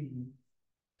movie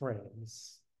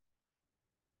frames,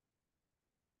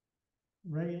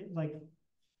 right? Like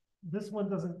this one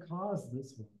doesn't cause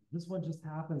this one. This one just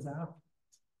happens after.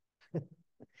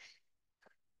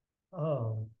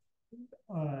 Oh,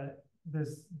 uh,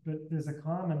 there's a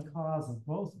common cause of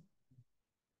both of them.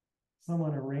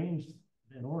 Someone arranged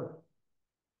in order.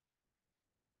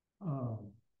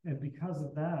 Um, and because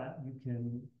of that,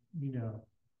 you know,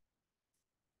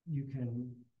 you can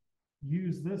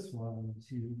use this one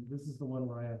to, this is the one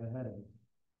where I have a headache.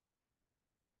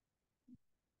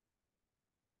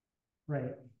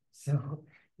 Right. So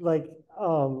like,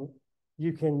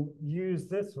 you can use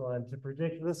this one to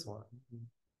predict this one.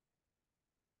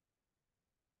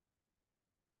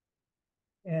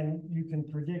 And you can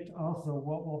predict also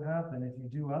what will happen if you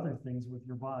do other things with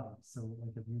your body. So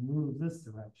like if you move this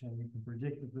direction, you can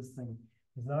predict that this thing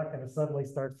is not going to suddenly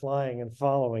start flying and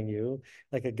following you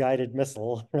like a guided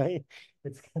missile, right?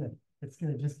 It's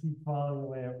gonna just keep following the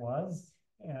way it was.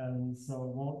 And so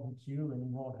it won't hit you and you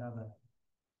won't have that.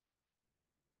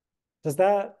 Does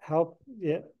that help?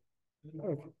 Yeah.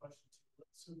 Okay.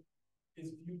 So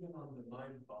is viewed on the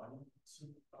mind body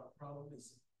problem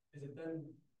is it then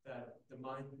that the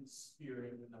mind,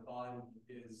 spirit, and the body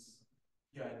is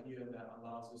the idea that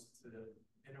allows us to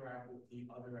interact with the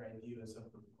other ideas of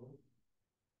the world?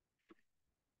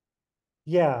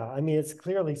 Yeah, I mean, it's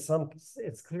clearly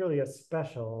a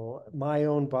special, my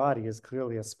own body is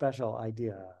clearly a special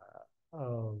idea.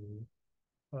 Um,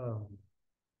 um,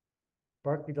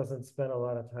 Berkeley doesn't spend a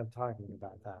lot of time talking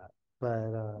about that,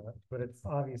 but it's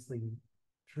obviously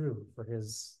true for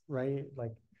his, right?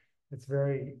 Like, it's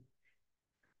very,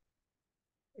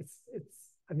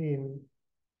 I mean,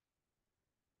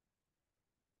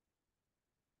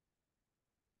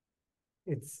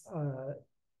 it's,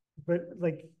 but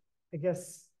like, I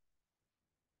guess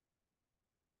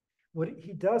what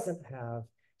he doesn't have.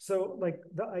 So like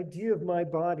the idea of my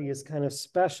body is kind of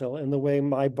special in the way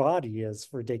my body is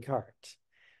for Descartes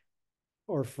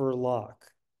or for Locke,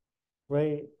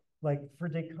 right? Like for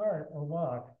Descartes or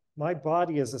Locke, my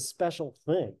body is a special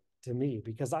thing to me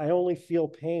because I only feel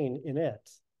pain in it,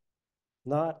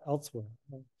 not elsewhere.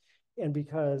 And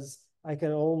because I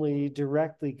can only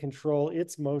directly control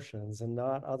its motions and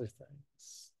not other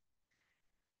things.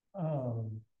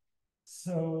 Um,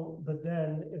 so, but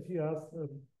then if you ask them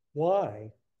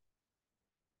why,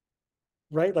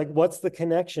 right? Like, what's the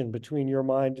connection between your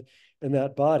mind and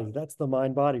that body? That's the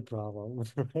mind body problem,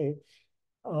 right?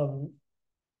 Um,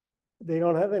 they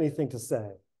don't have anything to say.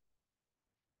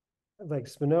 Like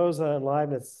Spinoza and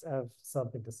Leibniz have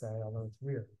something to say, although it's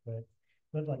weird,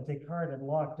 but like Descartes and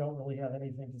Locke don't really have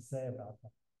anything to say about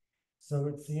that. So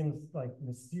it seems like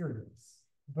mysterious.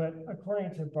 But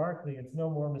according to Berkeley, it's no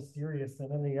more mysterious than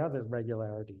any other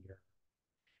regularity here.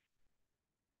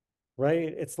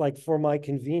 Right? It's like for my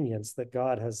convenience that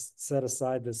God has set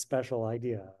aside this special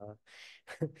idea.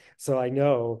 So I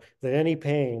know that any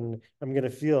pain I'm going to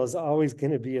feel is always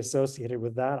going to be associated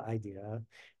with that idea,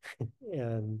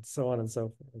 and so on and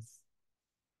so forth.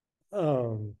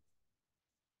 Um,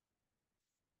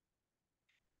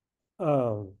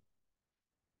 um,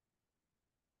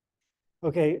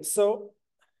 okay, so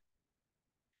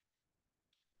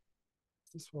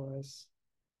this was,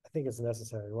 I think it's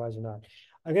necessary. Why is it not?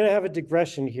 I'm going to have a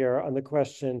digression here on the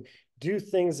question, do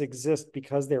things exist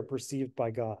because they're perceived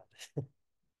by God?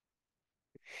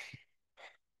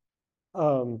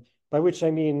 By which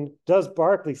I mean, does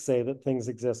Berkeley say that things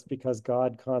exist because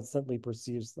God constantly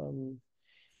perceives them?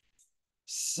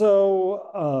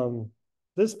 So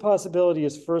this possibility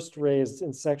is first raised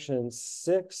in section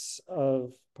 6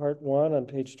 of part 1 on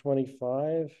page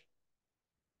 25.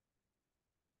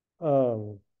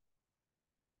 Um,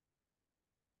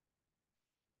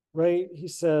 right, he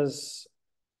says,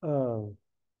 um,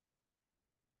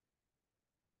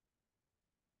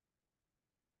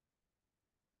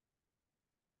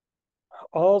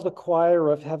 all the choir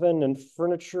of heaven and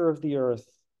furniture of the earth,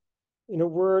 in a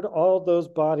word, all those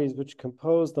bodies which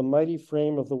compose the mighty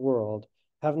frame of the world,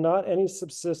 have not any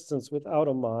subsistence without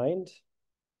a mind.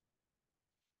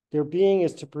 Their being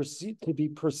is to be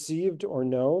perceived or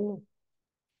known.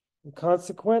 And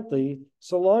consequently,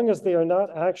 so long as they are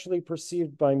not actually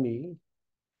perceived by me,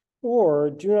 or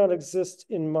do not exist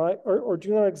in my or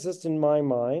do not exist in my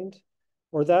mind,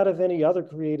 or that of any other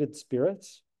created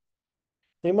spirits,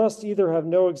 they must either have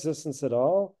no existence at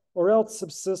all, or else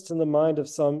subsist in the mind of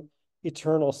some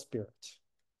eternal spirit.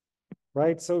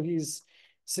 Right? So he's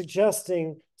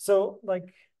suggesting, so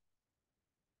like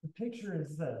the picture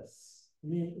is this. I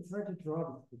mean, it's hard to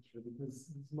draw this picture because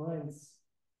his mind's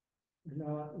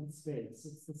not in space.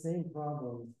 It's the same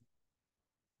problem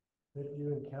that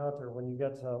you encounter when you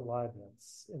get to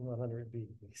Leibniz in 100b.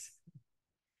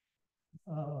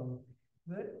 Um,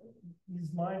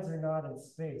 these minds are not in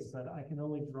space, but I can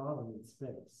only draw them in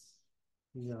space.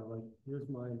 You know, like here's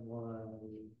mind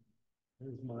one,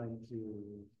 here's mind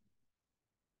two.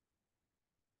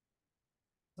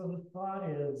 So the thought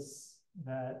is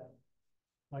that,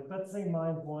 like, let's say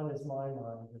mind one is my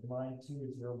mind, and mind two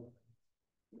is your mind.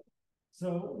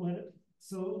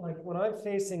 So like when I'm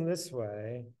facing this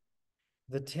way,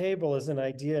 the table is an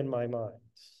idea in my mind.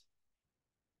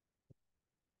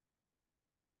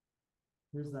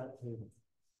 Here's that table.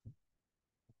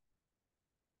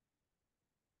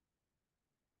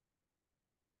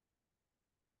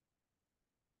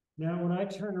 Now, when I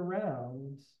turn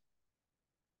around,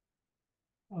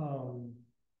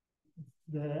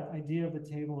 the idea of the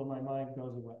table in my mind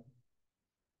goes away.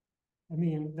 I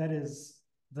mean, that is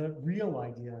the real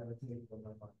idea of the table in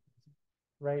my mind,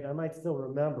 right? I might still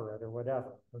remember it or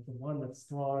whatever, but the one that's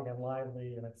strong and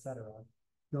lively and etc.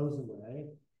 goes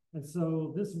away. And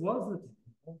so this was the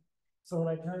table. So when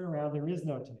I turn around, there is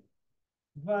no table.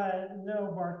 But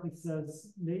no, Berkeley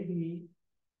says maybe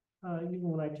even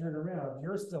when I turn around,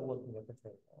 you're still looking at the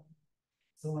table.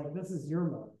 So like this is your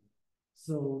mind.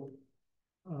 So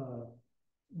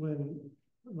when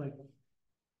like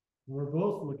we're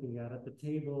both looking at it, the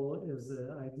table is an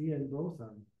idea in both of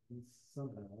them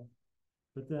somehow.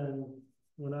 But then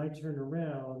when I turn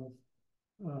around,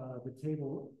 the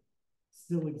table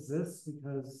still exists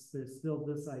because there's still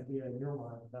this idea in your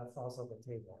mind. That's also the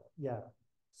table. Yeah.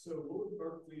 So what would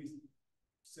Berkeley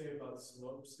say about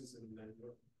solipsism then?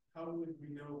 How would we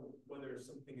know whether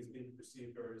something is being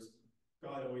perceived, or is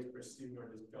God always perceiving, or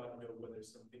does God know whether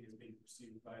something is being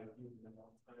perceived by a human at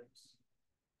all times?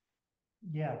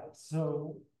 Yeah,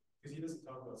 so because he doesn't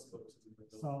talk about solipsism.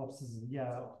 solipsism,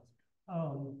 yeah.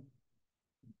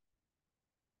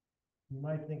 You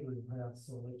might think it would pronounce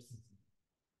solipsism.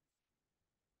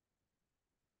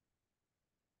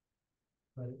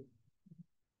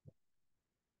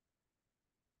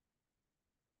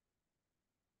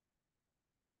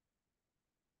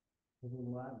 But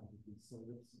in Latin, it would be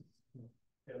solipsis. Yeah,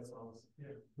 that's awesome.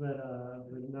 Yeah. But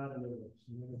not in English.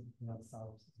 Not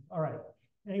solipsism. All right.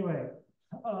 Anyway,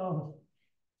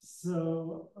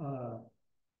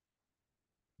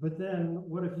 but then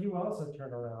what if you also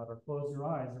turn around or close your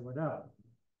eyes or whatever?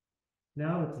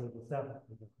 Now the table's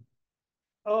definitely gone.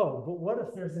 Oh, but what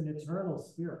if there's an eternal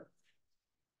spirit?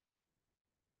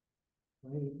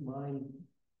 Mind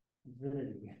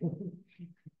divinity.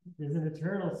 There's an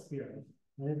eternal spirit.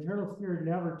 An eternal spirit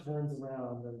never turns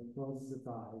around and closes its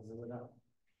eyes or whatever,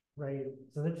 right?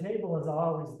 So the table is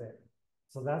always there.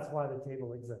 So that's why the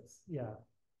table exists. Yeah.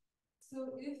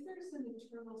 So if there's an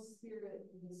eternal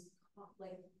spirit who is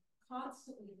like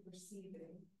constantly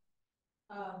perceiving,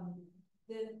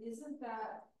 then isn't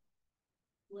that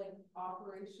like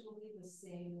operationally the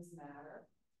same as matter?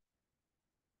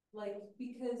 Like,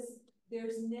 because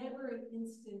there's never an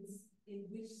instance in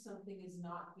which something is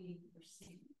not being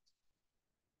perceived.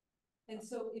 And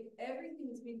so if everything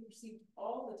is being perceived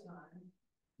all the time,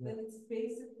 then it's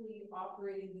basically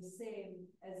operating the same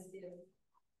as if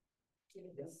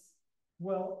it's.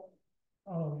 Well,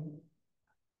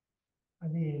 I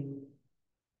mean,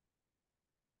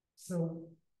 so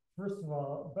first of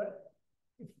all, but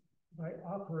if by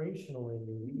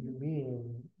operationally you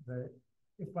mean that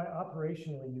if by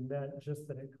operationally you meant just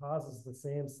that it causes the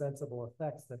same sensible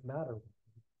effects that matter,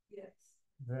 yes,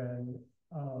 then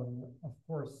of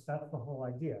course that's the whole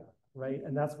idea, right?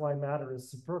 And that's why matter is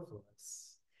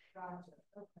superfluous. Gotcha.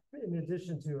 Okay. In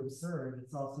addition to absurd,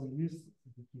 it's also useless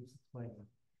if it keeps explaining.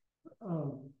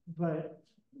 But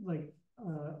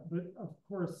of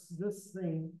course, this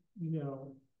thing, you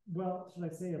know, well, should I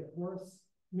say, of course?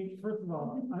 I mean, first of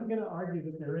all, I'm going to argue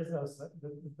that there is no,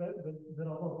 that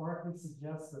although Berkeley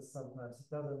suggests this sometimes, it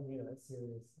doesn't mean it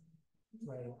seriously,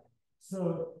 right?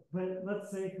 So, but let's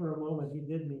say for a moment he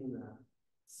did mean that.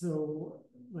 So,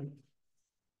 like,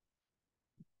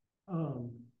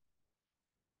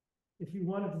 if you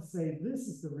wanted to say this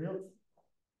is the real,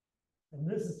 and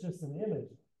this is just an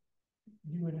image,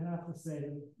 you would have to say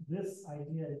that this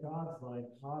idea in God's mind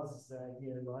causes the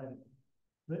idea in my mind.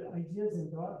 But ideas in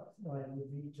God's mind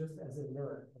would be just as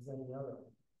inert as any other,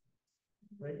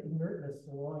 right? Inertness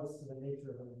belongs to the nature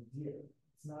of an idea.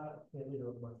 It's not a failure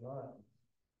of my mind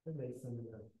that makes them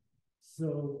inert.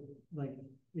 So, like,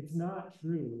 it's not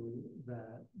true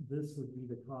that this would be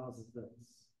the cause of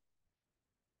this.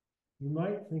 You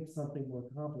might think something more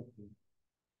complicated,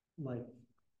 like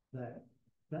that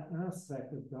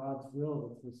aspect of God's will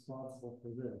that's responsible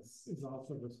for this is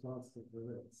also responsible for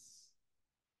this.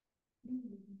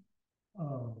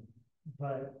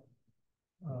 but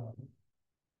um,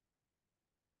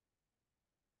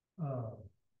 uh,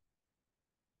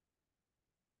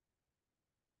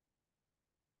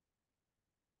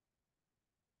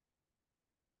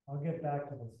 I'll get back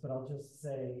to this, but I'll just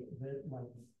say that like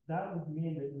that would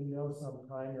mean that we know some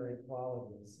primary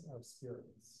qualities of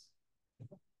spirits.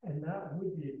 And that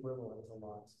would be equivalent to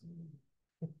Locke's view.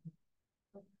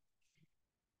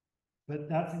 But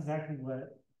that's exactly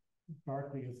what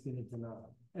Berkeley is going to deny.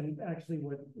 And actually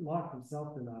what Locke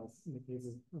himself denies in the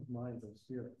cases of minds of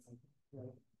spirits.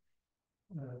 Right?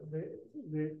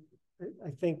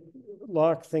 I think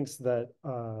Locke thinks that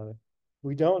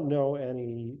we don't know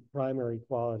any primary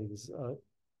qualities.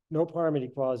 No primary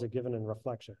qualities are given in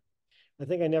reflection. I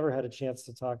think I never had a chance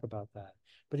to talk about that,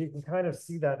 but you can kind of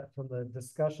see that from the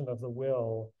discussion of the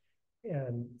will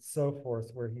and so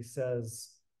forth, where he says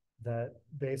that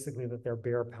basically that they're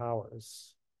bare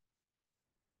powers,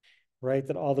 right?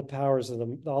 That all the powers of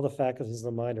all the faculties of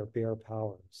the mind are bare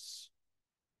powers.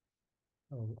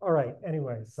 All right.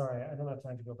 Anyway, sorry, I don't have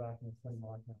time to go back and explain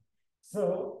more now.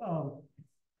 So,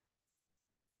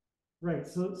 right.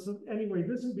 So anyway,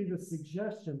 this would be the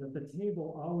suggestion that the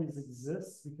table always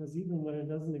exists, because even when it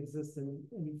doesn't exist in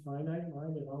any finite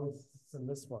mind, it always exists in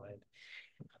this mind.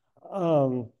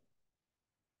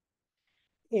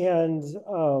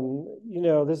 You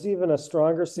know, there's even a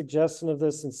stronger suggestion of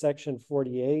this in section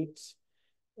 48,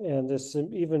 and there's some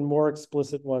even more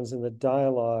explicit ones in the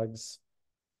dialogues.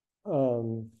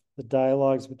 The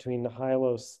dialogues between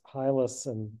Hylas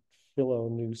and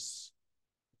Philonous,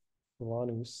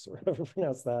 or however you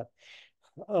pronounce that.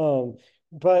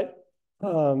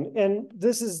 And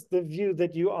this is the view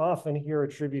that you often hear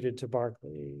attributed to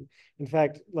Berkeley. In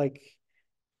fact, like,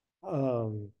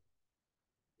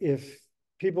 if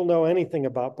people know anything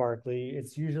about Berkeley,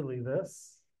 it's usually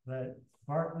this, that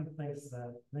Berkeley thinks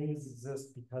that things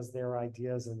exist because they're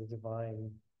ideas in the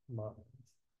divine mind.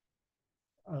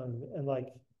 And like,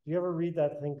 do you ever read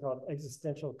that thing called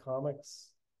Existential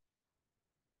Comics?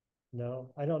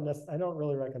 No, I don't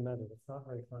really recommend it. It's not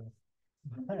very fun.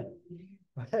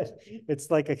 But it's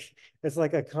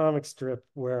like a comic strip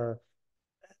where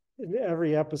in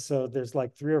every episode there's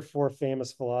like 3 or 4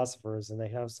 famous philosophers, and they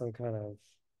have some kind of,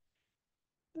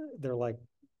 they're like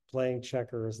playing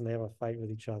checkers and they have a fight with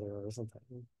each other or something.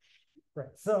 Right.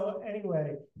 So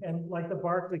anyway, and like the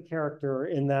Berkeley character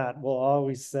in that will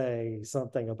always say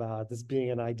something about this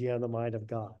being an idea in the mind of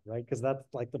God, right? Because that's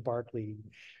like the Berkeley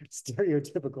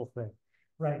stereotypical thing,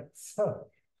 right? So,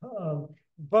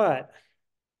 but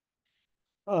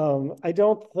I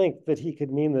don't think that he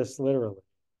could mean this literally,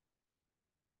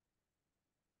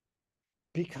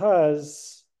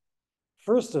 because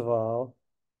first of all,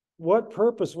 what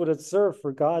purpose would it serve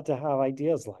for God to have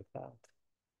ideas like that?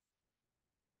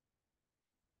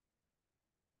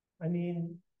 I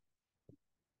mean,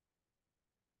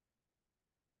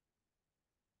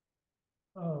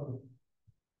 um,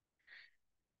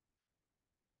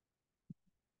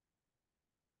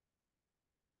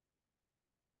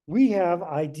 we have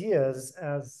ideas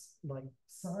as like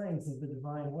signs of the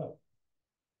divine will.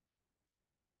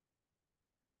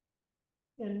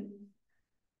 And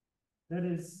that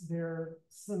is, they're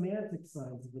semantic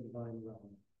signs of the divine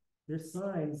will. They're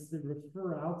signs that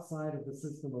refer outside of the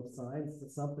system of signs to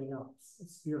something else, a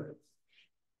spirit.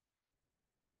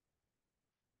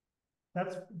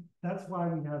 That's why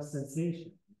we have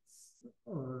sensations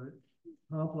or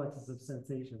complexes of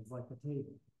sensations like the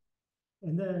table.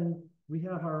 And then we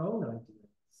have our own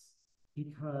ideas,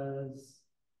 because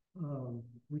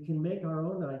we can make our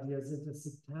own ideas into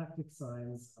syntactic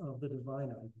signs of the divine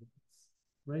ideas,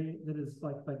 right? That is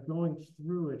like by going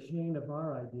through a chain of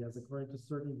our ideas according to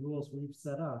certain rules we've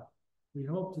set up, we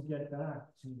hope to get back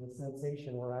to the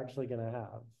sensation we're actually going to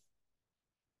have.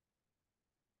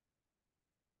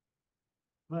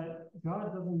 But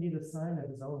God doesn't need a sign of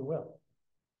his own will.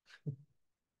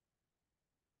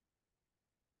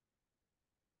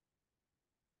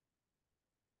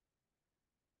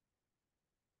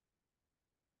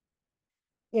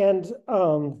 And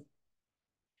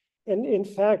in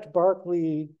fact,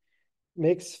 Berkeley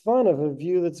makes fun of a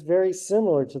view that's very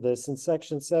similar to this in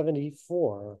section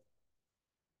 74.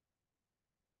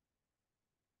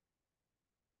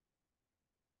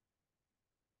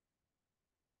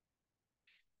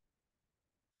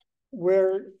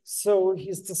 So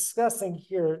he's discussing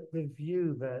here the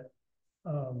view that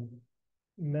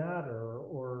matter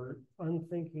or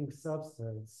unthinking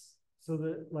substance, so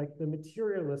that like the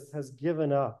materialist has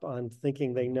given up on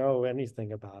thinking they know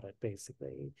anything about it,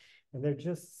 basically. And they're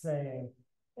just saying,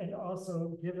 and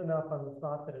also given up on the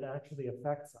thought that it actually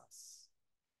affects us.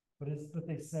 But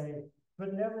they say,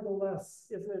 But nevertheless,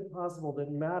 isn't it possible that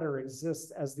matter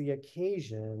exists as the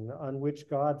occasion on which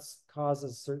God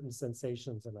causes certain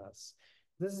sensations in us?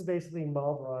 This is basically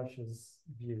Malebranche's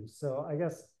view. So I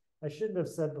guess I shouldn't have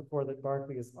said before that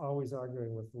Berkeley is always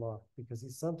arguing with Locke, because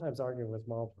he's sometimes arguing with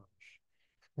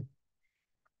Malebranche.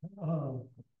 um,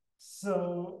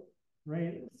 so,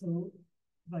 right, so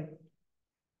like,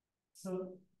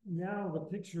 so now the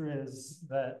picture is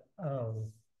that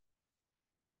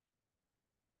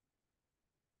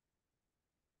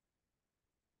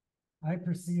I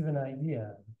perceive an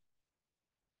idea.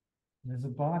 There's a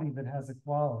body that has a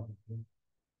quality,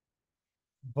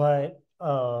 but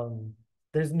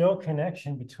there's no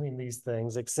connection between these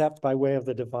things except by way of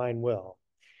the divine will,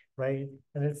 right?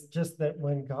 And it's just that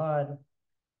when God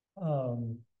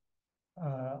um,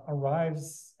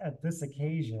 arrives at this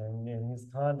occasion in his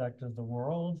conduct of the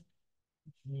world,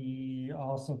 he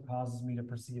also causes me to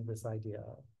perceive this idea.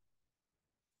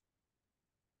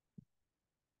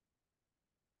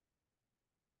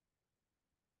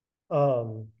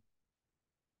 Um,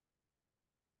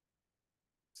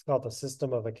 it's called the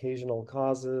system of occasional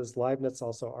causes. Leibniz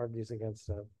also argues against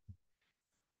it.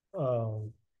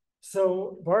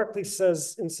 So Berkeley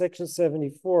says in section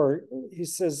 74, he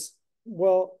says,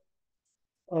 well,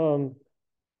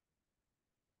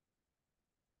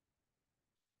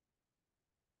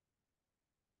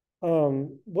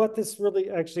 what this really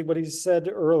actually, what he said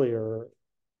earlier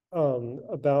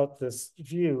about this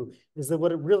view is that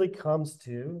what it really comes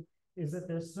to is that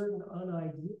there's certain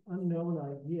unknown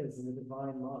ideas in the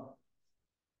divine mind,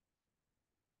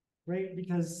 right?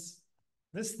 Because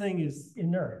this thing is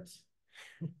inert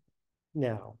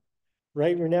now,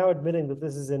 right? We're now admitting that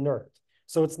this is inert.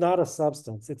 So it's not a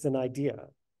substance, it's an idea.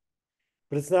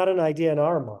 But it's not an idea in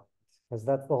our mind, because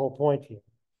that's the whole point here.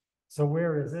 So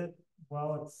where is it?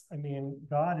 Well, I mean,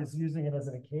 God is using it as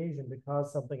an occasion to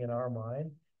cause something in our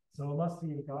mind. So it must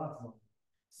be in God's mind.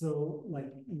 So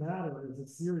like matter is a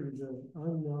series of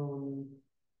unknown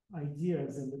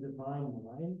ideas in the divine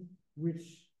mind,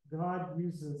 which God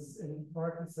uses, and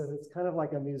Barton said it's kind of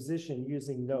like a musician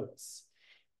using notes,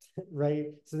 right?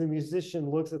 So the musician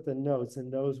looks at the notes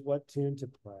and knows what tune to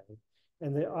play.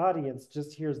 And the audience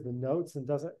just hears the notes and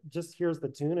just hears the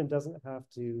tune and doesn't have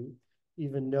to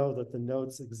even know that the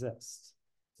notes exist.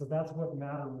 So that's what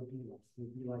matter would be like. It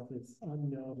would be like this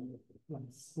unknown like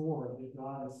score that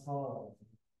God is following.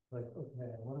 Like,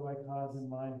 okay, what do I cause in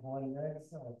mind pointing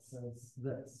next? Oh, it says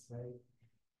this, right?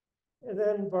 And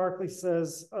then Berkeley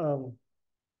says,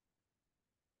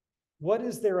 what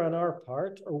is there on our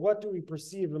part, or what do we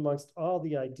perceive amongst all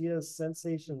the ideas,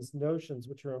 sensations, notions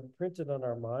which are imprinted on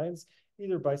our minds,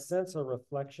 either by sense or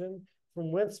reflection, from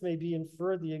whence may be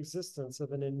inferred the existence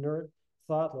of an inert,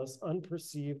 thoughtless,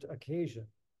 unperceived occasion?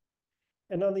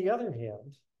 And on the other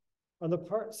hand, on the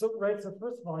part, so right, so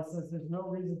first of all, he says there's no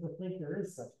reason to think there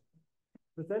is such.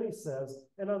 But then he says,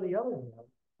 and on the other hand,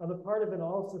 on the part of an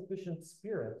all-sufficient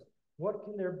spirit, what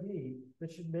can there be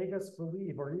that should make us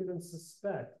believe or even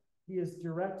suspect he is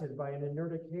directed by an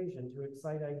inert occasion to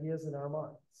excite ideas in our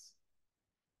minds?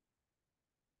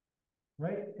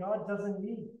 Right? God doesn't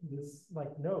need this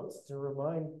like notes to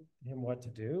remind him what to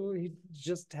do. He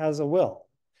just has a will,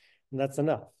 and that's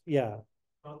enough. Yeah.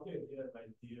 About the idea of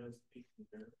ideas being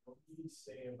there, what do you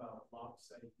say about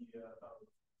Locke's idea of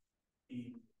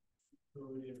the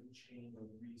intuitive chain of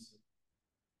reason,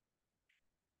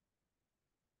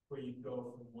 where you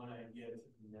go from one idea to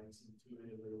the next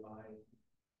intuitively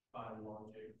by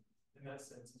logic? In that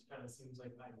sense, it kind of seems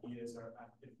like ideas are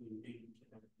actively being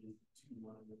connected to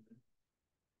one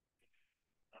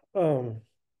another.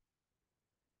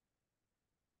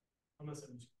 Unless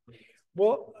I'm just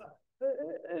well,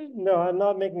 no, I'm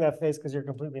not making that face because you're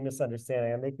completely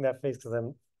misunderstanding. I'm making that face because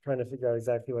I'm trying to figure out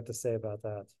exactly what to say about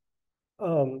that.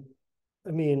 I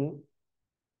mean,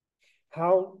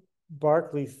 how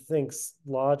Berkeley thinks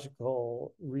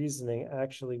logical reasoning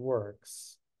actually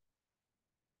works.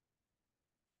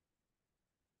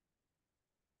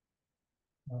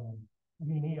 I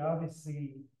mean, he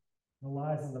obviously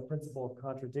relies on the principle of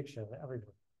contradiction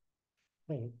everywhere.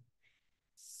 Right?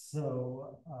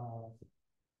 So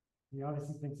he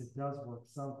obviously thinks it does work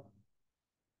somehow.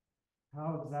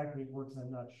 How exactly it works,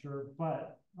 I'm not sure,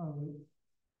 but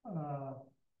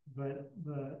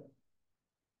the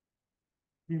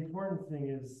important thing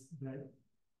is that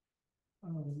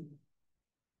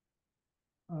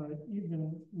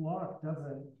even Locke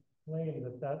doesn't claim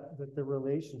that the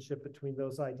relationship between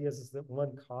those ideas is that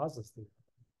one causes the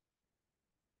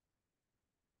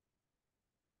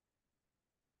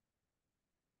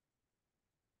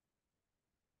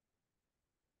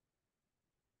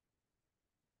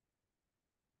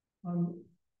other.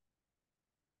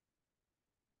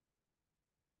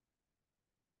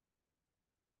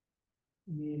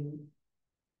 I mean,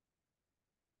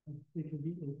 they can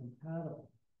be incompatible.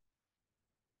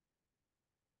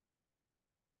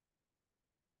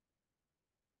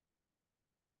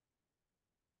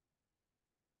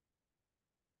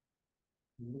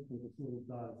 I'm looking at the little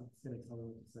dots, it's going to tell me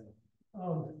what to say.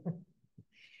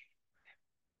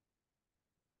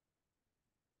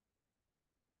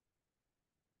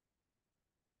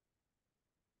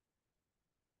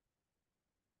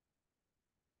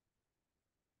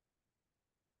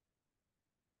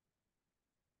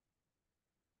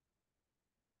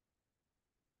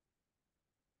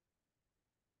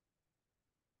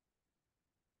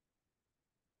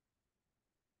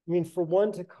 I mean, for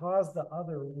one to cause the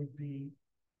other would be,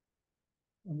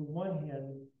 on the one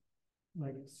hand,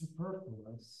 like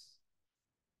superfluous.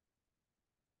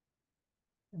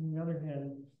 On the other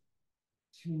hand,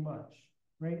 too much,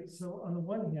 right? So on the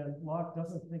one hand, Locke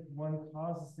doesn't think one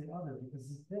causes the other because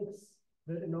he thinks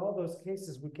that in all those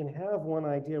cases, we can have one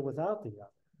idea without the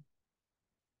other,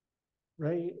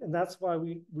 right? And that's why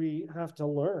we have to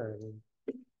learn.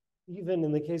 Even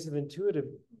in the case of intuitive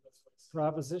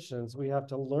propositions, we have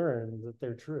to learn that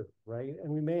they're true, right?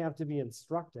 And we may have to be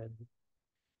instructed.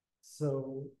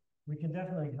 So we can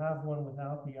definitely have one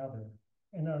without the other.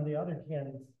 And on the other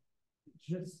hand,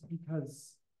 just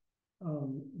because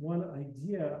one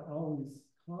idea always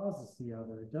causes the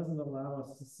other, it doesn't allow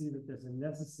us to see that there's a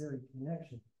necessary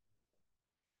connection.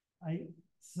 Like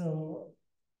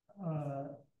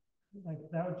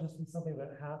that would just be something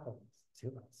that happens to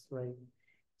us, right?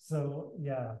 So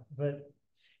yeah, but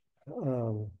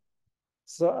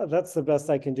so that's the best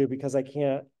I can do because I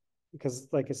can't, because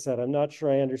like I said, I'm not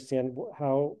sure I understand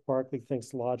how Berkeley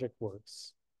thinks logic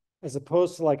works, as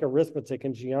opposed to like arithmetic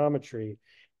and geometry,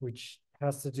 which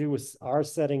has to do with our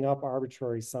setting up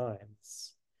arbitrary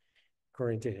signs,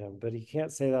 according to him. But he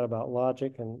can't say that about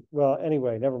logic. And well,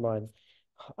 anyway, never mind.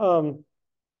 I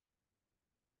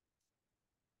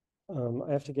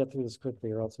have to get through this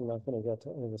quickly or else I'm not going to get to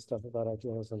any of the stuff about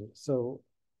idealism. So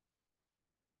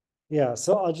yeah,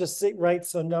 so I'll just say, right,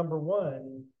 so number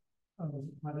one,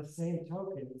 by the same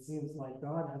token, it seems like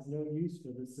God has no use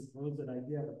for this supposed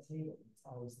idea of a table. It's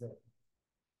always there.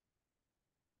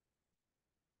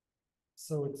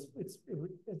 So it's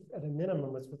at a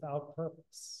minimum, it's without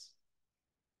purpose.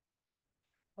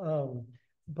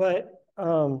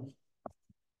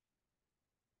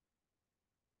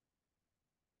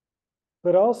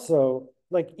 But also,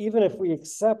 like, even if we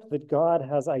accept that God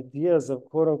has ideas of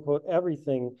quote unquote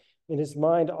everything in his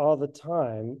mind all the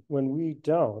time, when we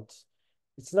don't,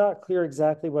 it's not clear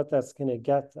exactly what that's going to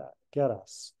get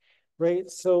us, right?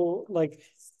 So like,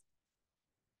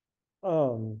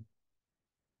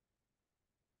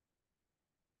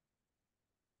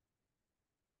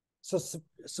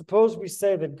 suppose we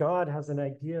say that God has an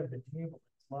idea of the table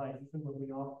in his mind, even when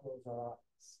we all close our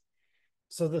eyes.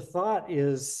 So the thought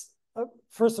is,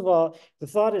 first of all, the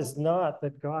thought is not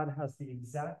that God has the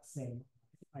exact same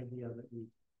idea that we,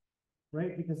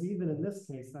 right? Because even in this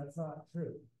case, that's not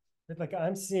true. It's like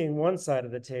I'm seeing one side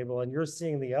of the table and you're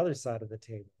seeing the other side of the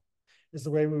table, is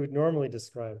the way we would normally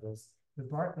describe this. But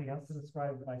Berkeley has to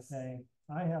describe it by saying,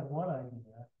 I have one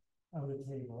idea of the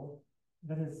table.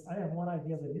 That is, I have one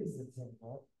idea that is the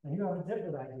table, and you have a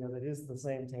different idea that is the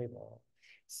same table.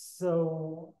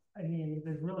 So, I mean,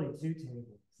 there's really two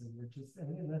tables,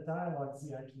 and in the dialogues,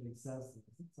 he actually says this.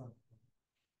 It's not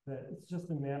that it's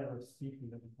just a manner of speaking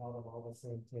that we call them all the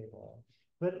same table.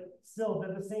 But still,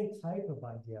 they're the same type of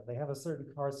idea. They have a certain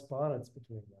correspondence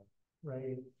between them,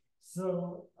 right?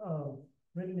 So,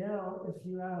 but now, if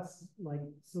you ask, like,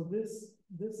 so this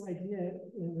idea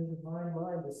in the divine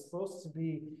mind is supposed to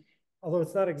be, although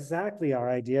it's not exactly our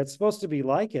idea, it's supposed to be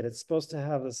like it. It's supposed to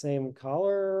have the same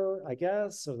color, I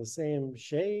guess, or the same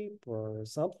shape or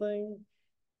something.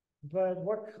 But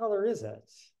what color is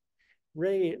it?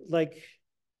 Right, like,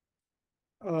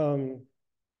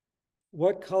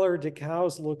 what color do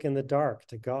cows look in the dark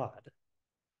to God?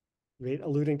 Right,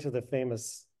 alluding to the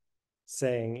famous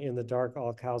saying, in the dark,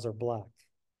 all cows are black,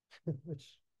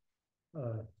 which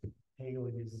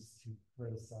Hegel uses to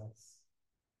criticize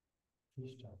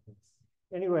fish topics.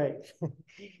 Anyway,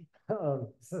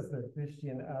 says that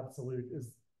Fichtian absolute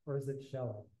is, or is it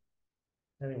Schelling?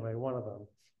 Anyway, one of them.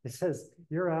 It says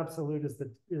your absolute is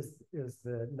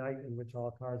the night in which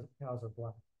all cows are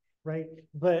black, right?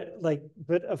 But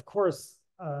of course,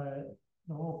 the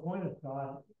whole point of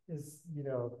God is,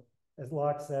 as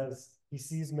Locke says, he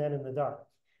sees men in the dark,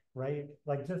 right?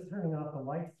 Like just turning off the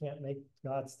lights can't make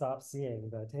God stop seeing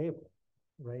the table,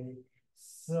 right?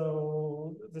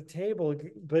 So the table,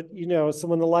 but so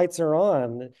when the lights are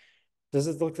on, does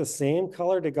it look the same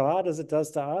color to God as it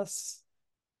does to us?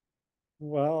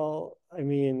 Well, I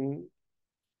mean,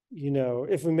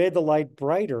 if we made the light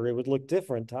brighter, it would look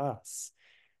different to us.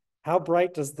 How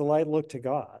bright does the light look to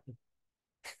God?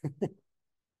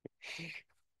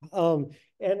 Um,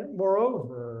 and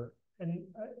moreover, and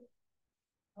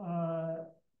uh,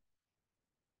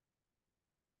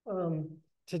 um,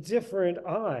 to different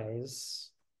eyes,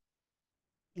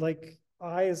 like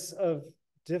eyes of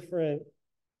different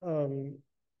um,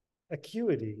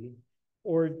 acuity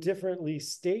or differently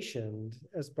stationed,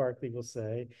 as Berkeley will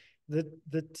say,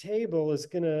 the table is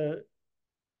going to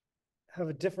have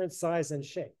a different size and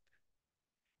shape,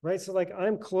 right? So like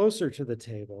I'm closer to the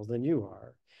table than you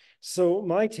are. So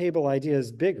my table idea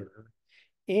is bigger.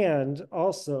 And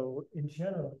also in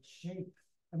general, shape,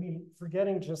 I mean,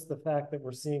 forgetting just the fact that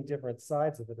we're seeing different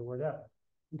sides of it or whatever,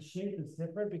 the shape is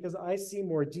different because I see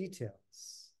more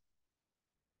details.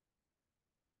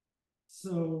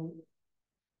 So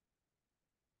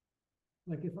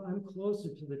like if I'm closer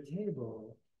to the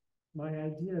table, my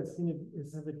idea is going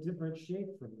to have a different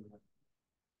shape from you.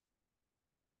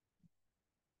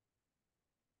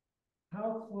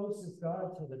 How close is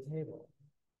God to the table?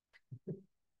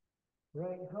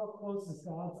 Right? How close is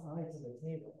God's eye to the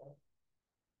table?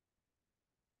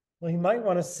 Well, you might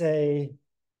want to say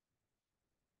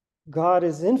God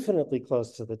is infinitely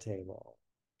close to the table.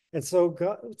 And so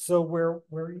God, so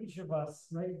where each of us,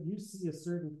 right, you see a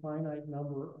certain finite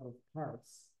number of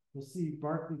parts. You'll see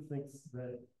Berkeley thinks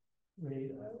that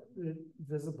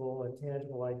visible and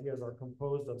tangible ideas are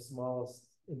composed of smallest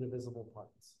indivisible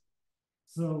parts.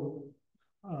 So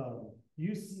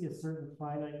you see a certain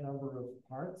finite number of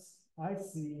parts. I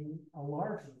see a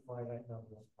larger finite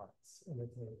number of parts in the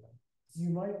table. So you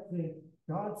might think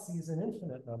God sees an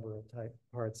infinite number of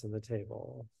parts in the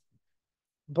table.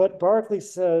 But Berkeley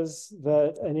says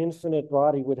that an infinite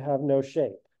body would have no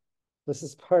shape. This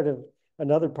is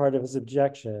another part of his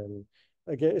objection.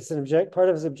 Again, it's part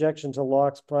of his objection to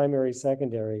Locke's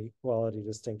primary-secondary quality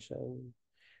distinction.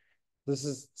 This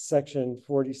is section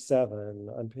 47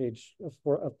 on page of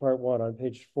part 1 on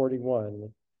page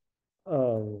 41.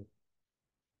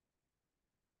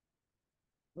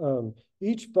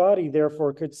 Each body,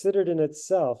 therefore, considered in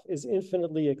itself, is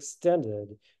infinitely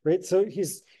extended, right? So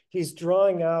he's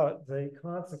drawing out the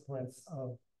consequence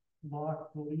of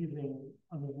Locke believing,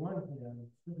 on the one hand,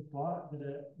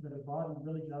 that a body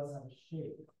really does have a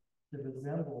shape that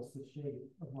resembles the shape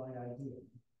of my idea.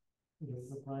 It's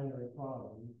the primary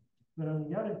problem. But on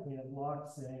the other hand,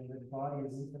 Locke's saying that the body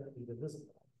is infinitely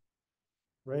divisible,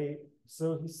 right?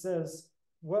 So he says,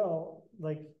 well,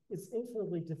 like it's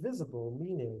infinitely divisible,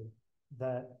 meaning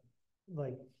that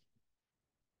like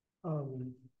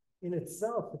in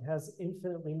itself, it has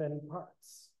infinitely many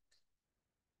parts.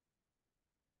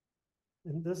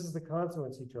 And this is the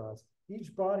consequence he draws.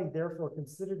 Each body, therefore,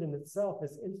 considered in itself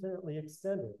is infinitely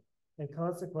extended and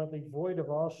consequently void of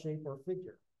all shape or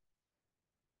figure.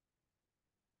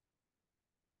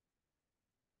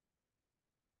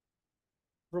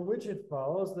 From which it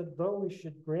follows that though we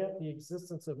should grant the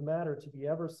existence of matter to be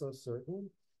ever so certain,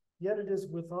 yet it is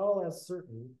withal as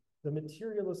certain the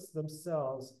materialists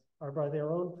themselves are by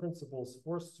their own principles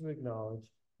forced to acknowledge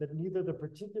that neither the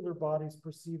particular bodies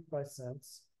perceived by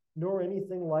sense nor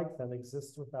anything like them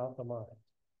exists without the mind.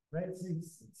 Right?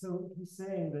 So he's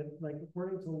saying that, like,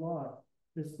 according to Locke,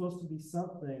 there's supposed to be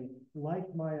something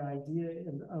like my idea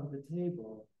of the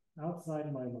table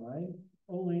outside my mind,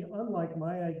 only unlike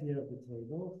my idea of the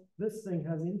table, this thing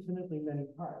has infinitely many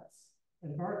parts.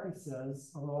 And Berkeley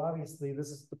says, although obviously this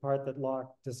is the part that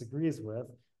Locke disagrees with,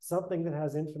 something that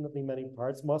has infinitely many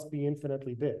parts must be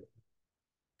infinitely big.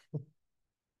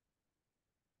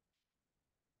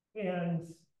 And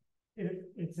if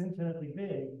it's infinitely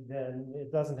big, then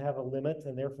it doesn't have a limit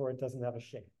and therefore it doesn't have a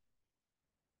shape.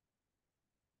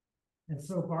 And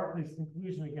so Berkeley's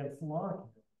conclusion against Locke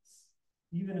is,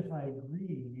 even if I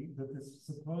agree that this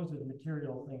supposed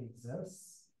material thing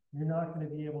exists, you're not going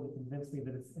to be able to convince me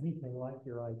that it's anything like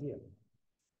your idea.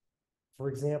 For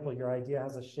example, your idea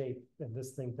has a shape and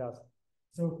this thing doesn't.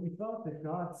 So if we thought that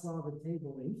God saw the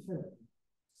table infinite,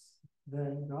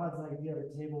 then God's idea of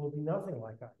a table would be nothing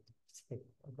like our idea of a table,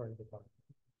 according to God.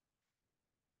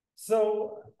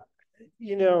 So,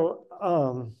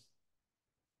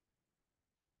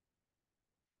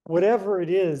 whatever it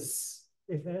is,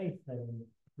 if anything,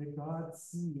 that God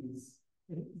sees,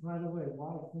 by the way,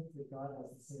 why think that God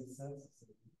has the same senses?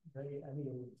 Right? I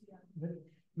mean,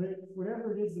 but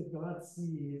whatever it is that God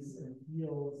sees and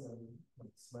feels and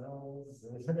smells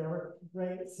and whatever,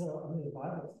 right? So, I mean, the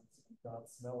Bible talks about God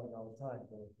smelling all the time,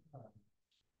 but,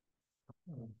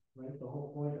 right? The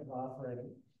whole point of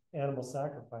offering animal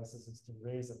sacrifices is to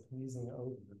raise a pleasing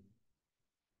odor.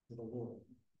 to the Lord.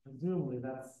 Presumably,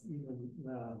 that's even,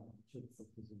 should say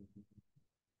presumably.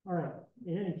 All right,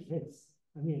 in any case,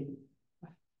 I mean,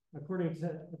 according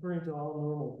to all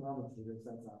normal commentators,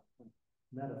 that's a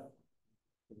metaphor.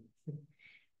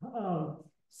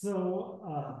 So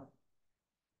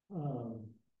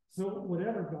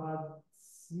whatever God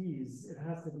sees, it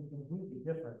has to be completely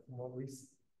different from what we see.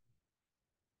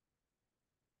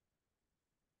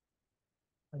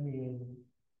 I mean,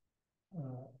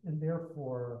 and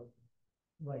therefore,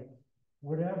 like,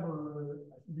 whatever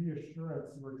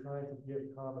reassurance we're trying to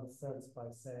give common sense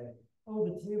by saying, oh,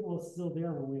 the table is still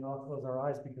there when we all close our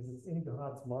eyes because it's in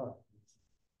God's mind,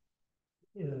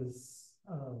 is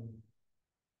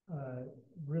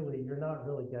really, you're not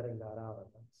really getting that out of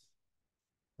it,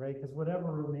 right? Because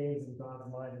whatever remains in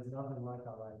God's mind is nothing like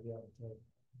our idea of the table.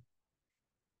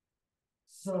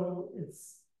 So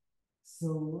it's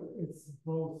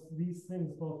both, these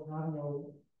things both have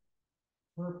no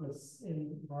purpose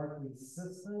in Berkeley's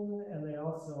system, and they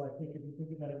also, I think, if you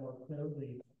think about it more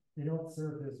clearly, they don't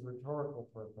serve his rhetorical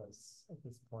purpose at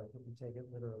this point, if you take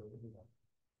it literally.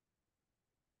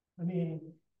 I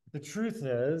mean, the truth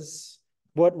is,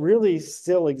 what really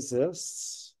still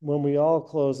exists when we all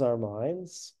close our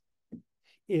minds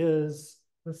is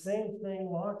the same thing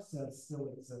Locke says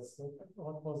still exists.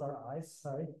 We'll close our eyes,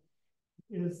 sorry.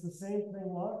 Is the same thing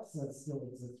Locke says still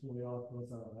exists when we all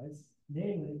close our eyes,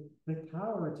 namely the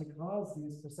power to cause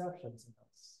these perceptions in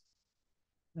us.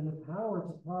 And the power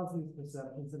to cause these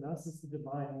perceptions in us is the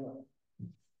divine will.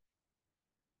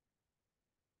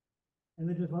 And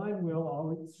the divine will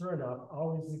always, sure enough,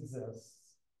 always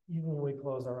exists, even when we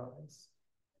close our eyes.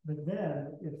 But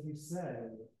then if you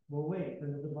say, well, wait,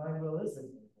 then the divine will is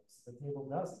exist, the table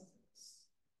does exist.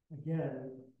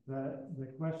 Again,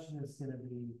 the question is going to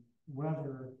be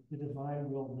whether the divine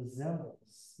will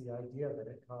resembles the idea that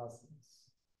it causes.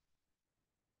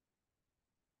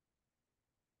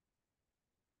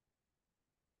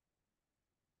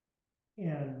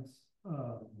 And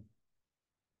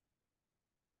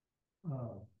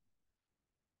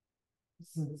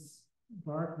since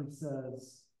Berkeley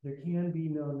says there can be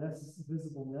no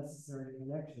visible necessary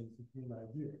connections between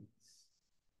ideas,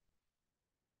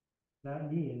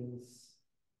 that means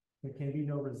there can be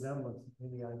no resemblance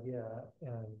between the idea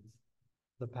and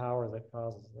the power that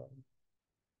causes them.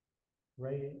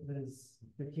 Right?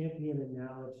 There can't be an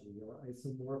analogy or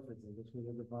isomorphism between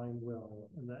the divine will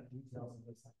and that details of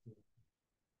this activity.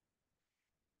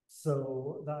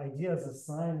 So the idea is a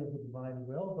sign of the divine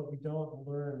will, but we don't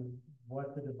learn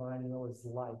what the divine will is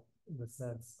like in the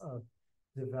sense of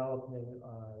developing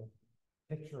a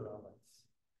picture of it.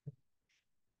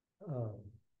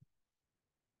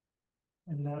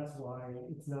 And that's why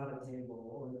it's not a table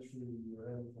or a tree or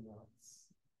anything else.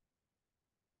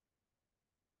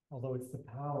 Although it's the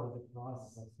power that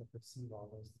causes us to perceive all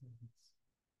those things.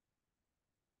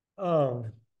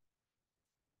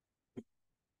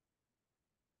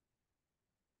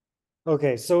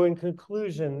 Okay, so in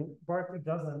conclusion, Berkeley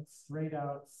doesn't straight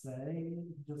out say,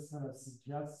 just kind of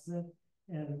suggests it,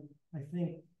 and I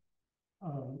think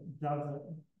doesn't,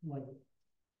 like,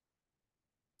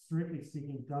 strictly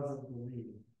speaking, doesn't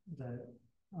believe that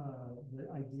the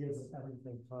ideas of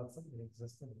everything constantly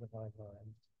exist in the divine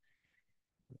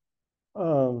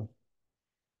mind.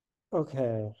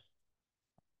 Okay.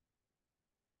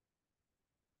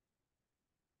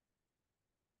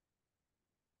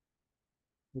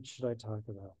 What should I talk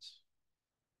about?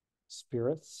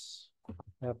 Spirits.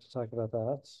 I have to talk about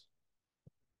that.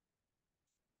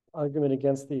 Argument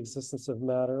against the existence of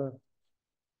matter.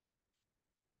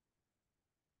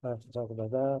 I have to talk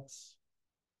about that.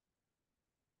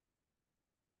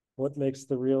 What makes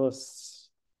the realists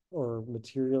or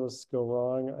materialists go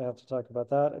wrong? I have to talk about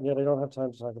that. And yet I don't have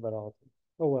time to talk about all of them.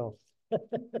 Oh, well.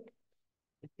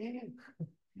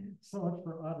 So much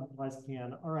for odd implies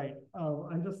can. All right.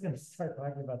 I'm just going to start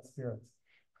talking about spirits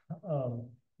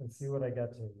and see what I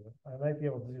get to. I might be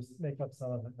able to just make up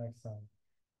some of it next time.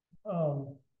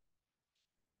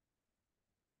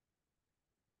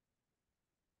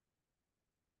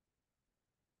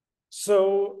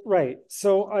 So, right.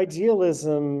 So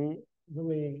idealism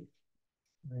really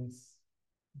nice.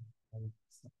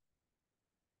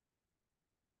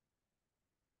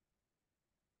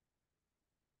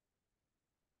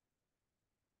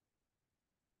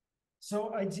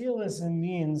 So idealism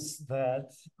means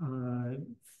that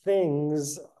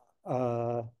things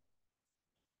all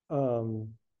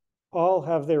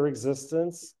have their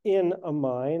existence in a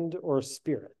mind or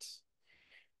spirit.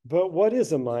 But what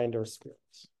is a mind or spirit?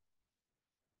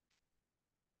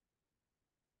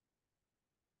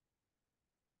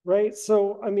 right?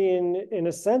 So, I mean, in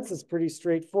a sense, it's pretty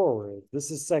straightforward.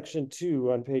 This is section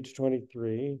 2 on page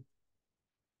 23.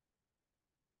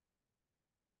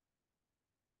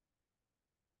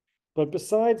 But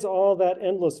besides all that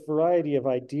endless variety of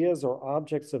ideas or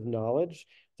objects of knowledge,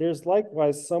 there's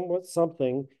likewise somewhat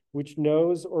something which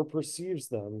knows or perceives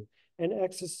them and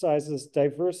exercises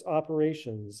diverse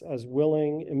operations as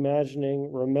willing,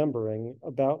 imagining, remembering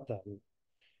about them.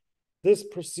 This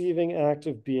perceiving act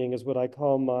of being is what I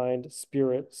call mind,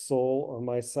 spirit, soul, or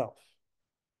myself.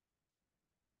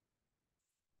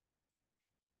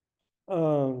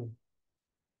 Um,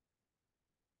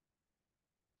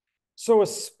 so a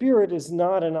spirit is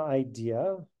not an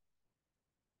idea.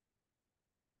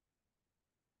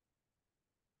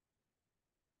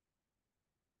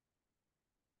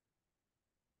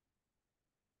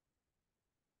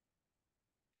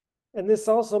 And this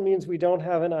also means we don't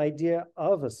have an idea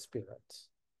of a spirit.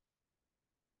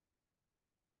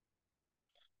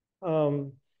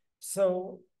 Um,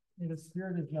 so the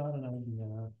spirit is not an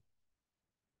idea.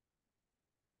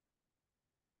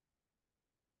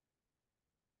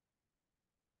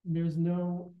 There's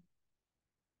no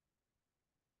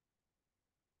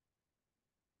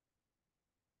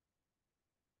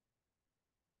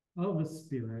of a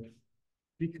spirit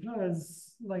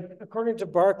because, like, according to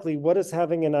Berkeley, what does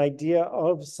having an idea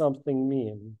of something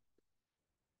mean?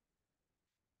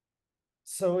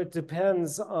 So it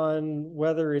depends on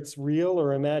whether it's real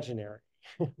or imaginary,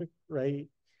 right?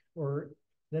 Or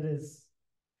that is,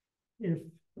 if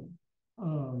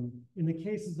in the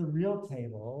case of the real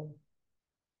table,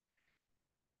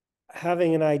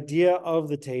 having an idea of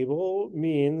the table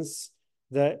means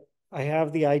that I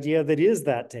have the idea that is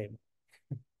that table.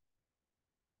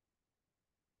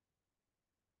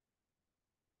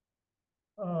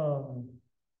 Um,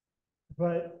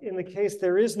 but in the case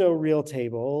there is no real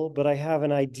table, but I have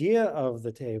an idea of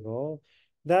the table,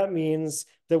 that means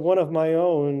that one of my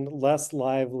own less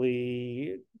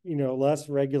lively, less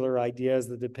regular ideas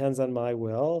that depends on my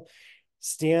will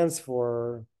stands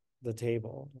for the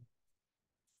table.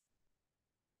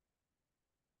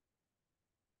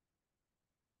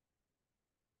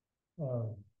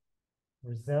 Um,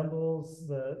 resembles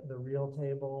the real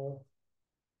table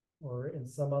or in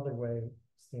some other way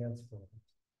stands for it.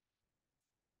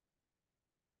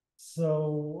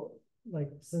 So, like,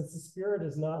 since the spirit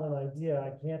is not an idea,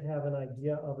 I can't have an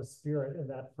idea of a spirit in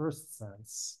that first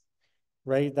sense,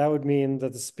 right? That would mean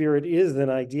that the spirit is an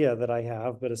idea that I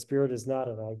have, but a spirit is not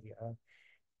an idea.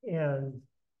 And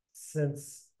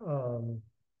since uh,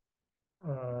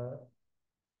 uh,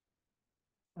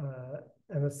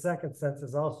 and the second sense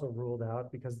is also ruled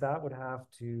out because that would have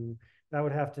to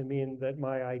mean that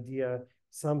my idea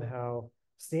somehow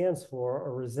stands for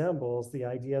or resembles the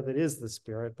idea that is the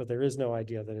spirit, but there is no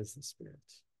idea that is the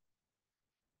spirit.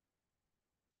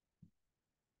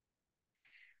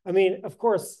 I mean, of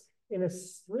course, in a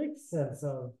strict sense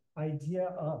of idea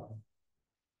of.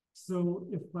 So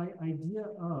if my idea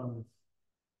of,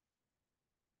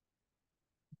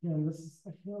 again, this is,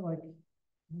 I feel like,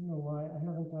 I don't know why I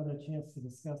haven't got a chance to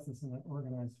discuss this in an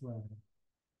organized way.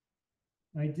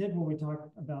 I did when we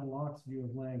talked about Locke's view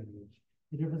of language,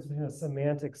 the difference between a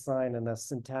semantic sign and a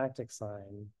syntactic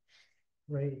sign,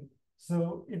 right?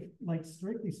 So if, like,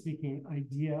 strictly speaking,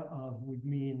 idea of would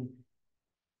mean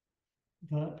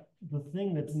the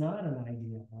thing that's not an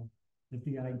idea that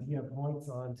the idea points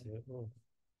onto.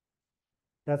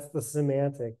 That's the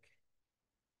semantic.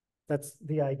 That's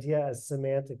the idea as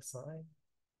semantic sign.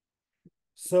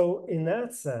 So in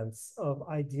that sense of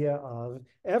idea of,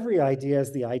 every idea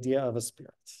is the idea of a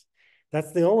spirit.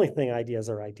 That's the only thing ideas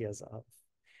are ideas of,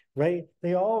 right?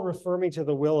 They all refer me to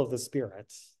the will of the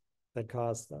spirit that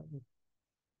caused them.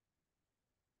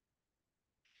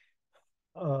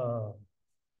 Uh,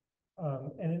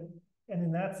 and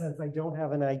in that sense, I don't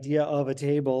have an idea of a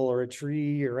table or a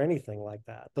tree or anything like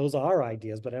that. Those are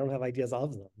ideas, but I don't have ideas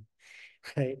of them,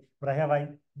 right? But I have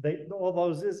all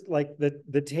those is like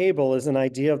the table is an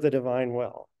idea of the divine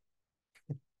will,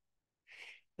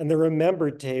 and the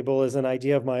remembered table is an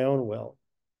idea of my own will.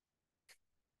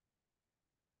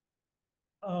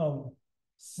 Um,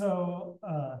 so,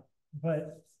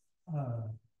 but uh,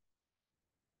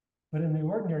 but in the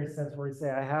ordinary sense, where we say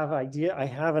I have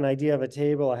an idea of a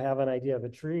table, I have an idea of a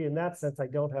tree. In that sense, I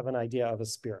don't have an idea of a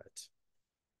spirit.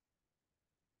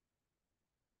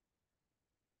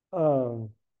 Um,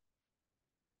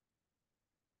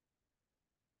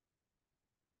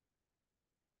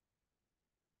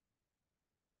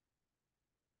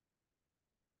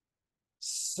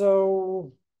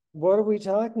 so what are we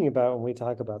talking about when we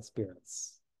talk about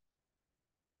spirits?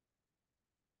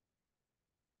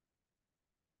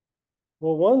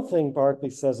 Well, one thing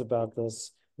Berkeley says about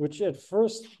this, which at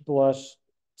first blush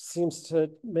seems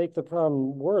to make the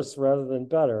problem worse rather than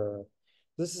better.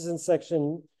 This is in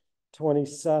section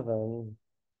 27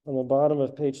 on the bottom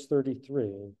of page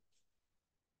 33.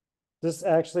 This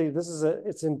is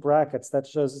it's in brackets. That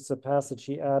shows it's a passage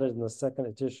he added in the second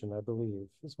edition, I believe,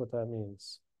 is what that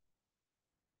means.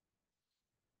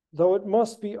 Though it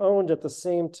must be owned at the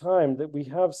same time that we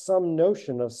have some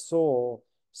notion of soul,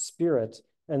 spirit,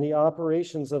 and the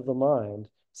operations of the mind,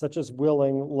 such as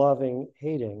willing, loving,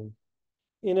 hating,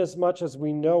 inasmuch as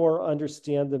we know or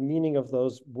understand the meaning of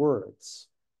those words.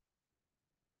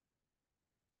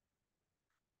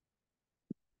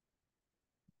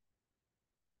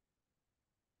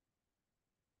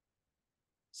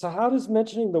 So how does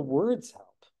mentioning the words help?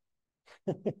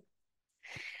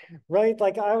 Right?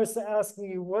 Like I was asking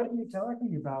you, what are you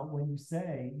talking about when you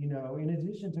say, in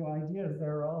addition to ideas,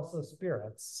 there are also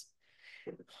spirits?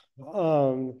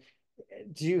 Um,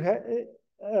 do you have,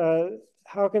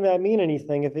 how can that mean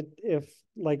anything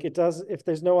if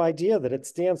there's no idea that it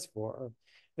stands for?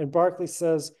 And Berkeley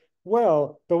says,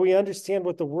 well, but we understand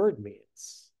what the word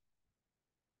means.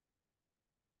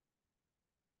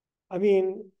 I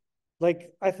mean,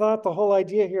 like I thought the whole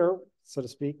idea here, so to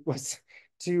speak, was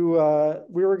we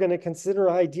were going to consider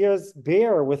ideas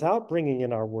bare without bringing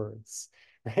in our words,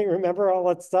 right? Remember all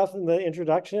that stuff in the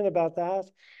introduction about that?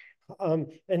 And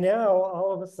now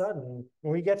all of a sudden,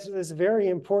 when we get to this very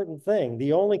important thing,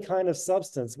 the only kind of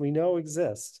substance we know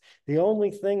exists, the only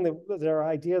thing that our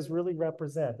ideas really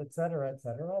represent, et cetera,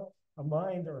 a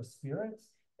mind or a spirit,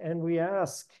 and we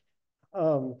ask,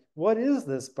 what is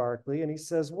this, Berkeley? And he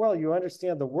says, well, you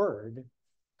understand the word.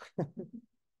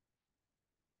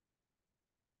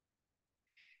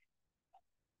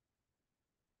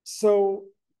 So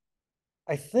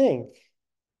I think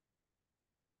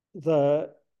the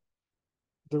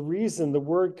reason the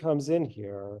word comes in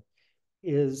here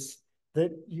is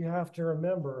that you have to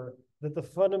remember that the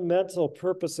fundamental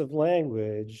purpose of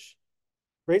language,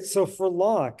 right? So for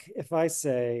Locke, if I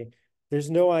say there's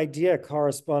no idea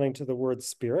corresponding to the word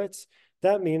spirit,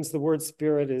 that means the word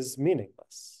spirit is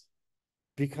meaningless,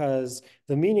 because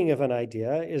the meaning of an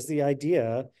idea is the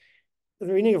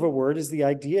meaning of a word is the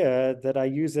idea that I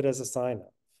use it as a sign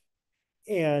of.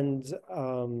 And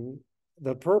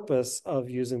the purpose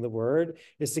of using the word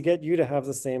is to get you to have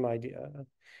the same idea.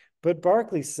 But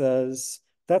Berkeley says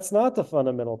that's not the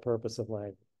fundamental purpose of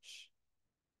language.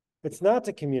 It's not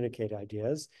to communicate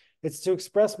ideas. It's to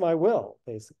express my will,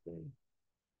 basically,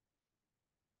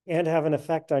 and have an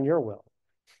effect on your will.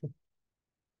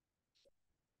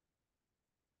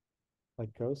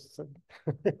 Like ghosts,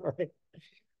 right?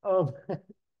 Um,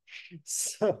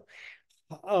 so,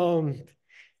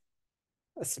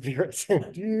 spirits. All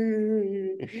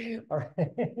right.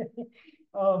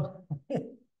 Um,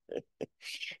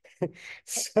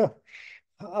 so,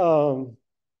 um,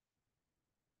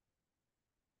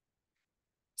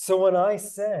 so when I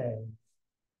say,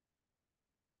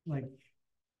 like,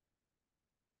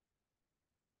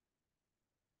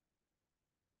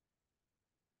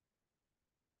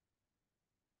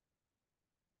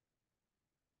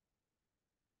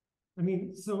 I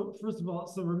mean, so first of all,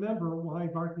 so remember why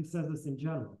Berkeley says this in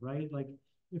general, right? Like,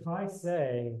 if I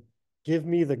say, give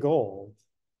me the gold,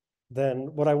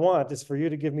 then what I want is for you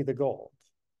to give me the gold.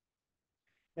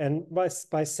 And by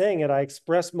saying it, I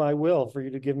express my will for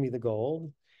you to give me the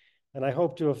gold. And I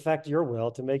hope to affect your will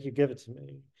to make you give it to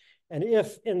me. And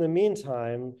if in the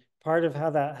meantime, part of how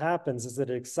that happens is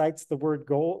that it excites the word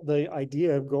gold, the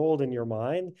idea of gold in your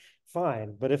mind,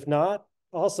 fine. But if not,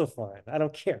 also fine. I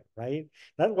don't care, right?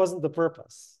 That wasn't the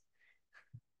purpose.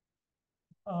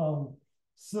 Um,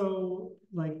 so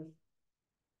like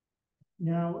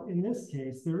now in this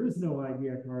case, there is no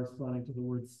idea corresponding to the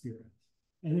word spirit.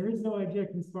 And there is no idea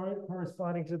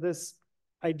corresponding to this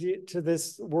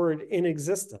word in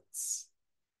existence.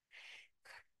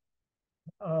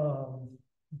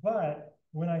 But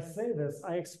when I say this,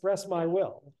 I express my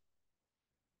will.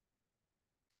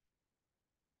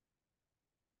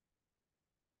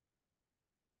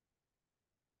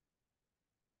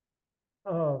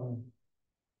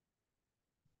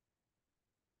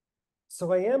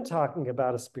 So I am talking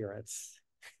about a spirit.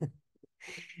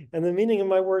 And the meaning of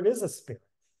my word is a spirit.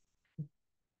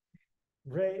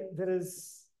 Right? That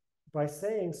is, by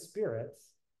saying spirit,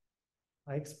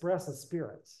 I express a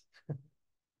spirit.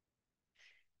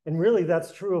 And really,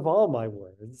 that's true of all my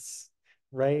words,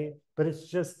 right? But it's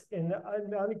just in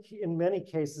many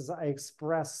cases, I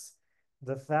express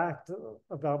the fact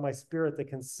about my spirit that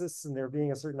consists in there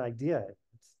being a certain idea.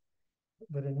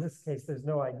 But in this case, there's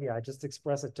no idea. I just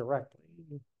express it directly.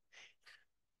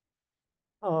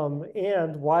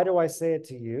 And why do I say it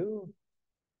to you?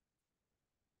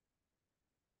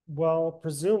 Well,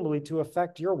 presumably to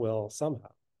affect your will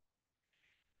somehow,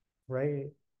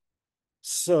 right?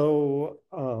 So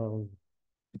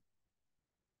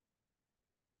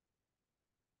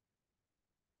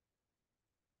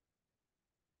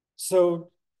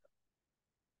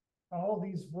all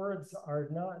these words are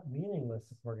not meaningless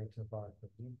according to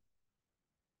Berkeley,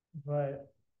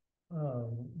 but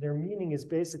their meaning is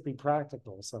basically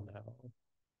practical somehow.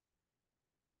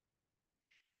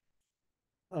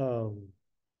 Um,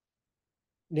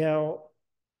 now,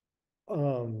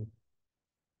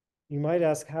 you might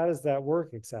ask, how does that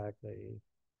work exactly?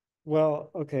 Well,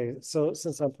 okay, so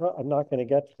since I'm not going to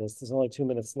get to this, there's only 2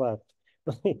 minutes left.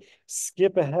 Let me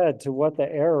skip ahead to what the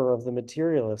error of the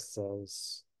materialist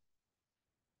says.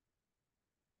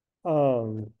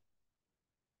 Um,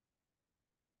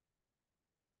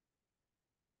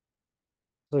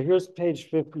 so here's page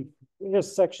 50,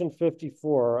 here's section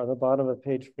 54 on the bottom of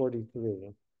page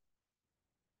 43.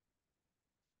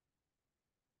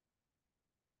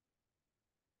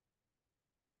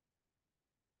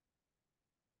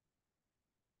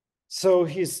 So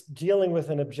he's dealing with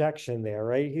an objection there,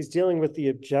 right? He's dealing with the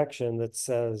objection that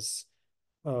says,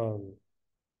 um,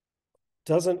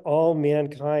 doesn't all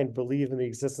mankind believe in the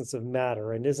existence of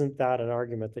matter? And isn't that an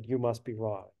argument that you must be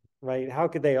wrong, right? How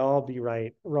could they all be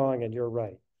wrong, and you're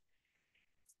right?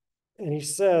 And he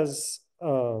says,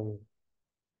 I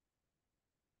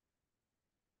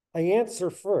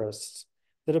answer first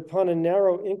that upon a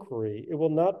narrow inquiry, it will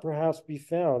not perhaps be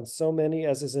found so many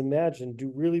as is imagined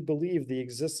do really believe the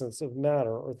existence of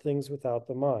matter or things without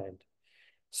the mind.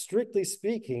 Strictly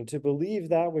speaking, to believe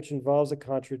that which involves a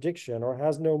contradiction or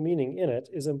has no meaning in it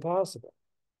is impossible.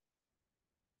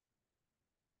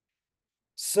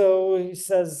 So he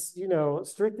says,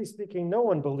 strictly speaking, no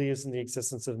one believes in the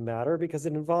existence of matter because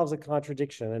it involves a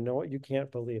contradiction and no, you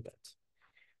can't believe it.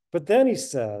 But then he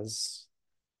says,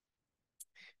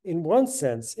 in one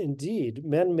sense, indeed,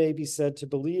 men may be said to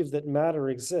believe that matter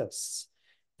exists.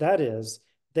 That is,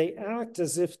 they act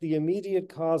as if the immediate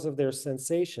cause of their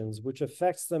sensations, which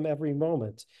affects them every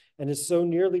moment and is so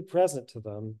nearly present to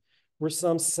them, were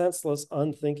some senseless,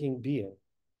 unthinking being.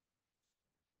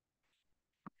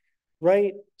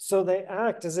 Right? So they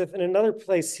act as if, in another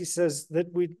place, he says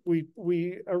that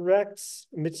we erect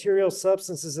material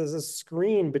substances as a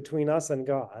screen between us and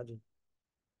God.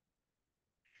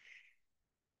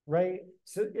 Right?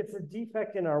 So it's a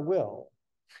defect in our will.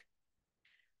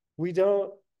 We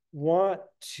don't want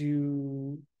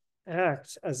to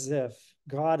act as if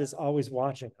God is always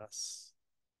watching us,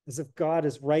 as if God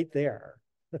is right there.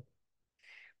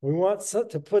 We want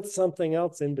to put something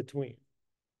else in between.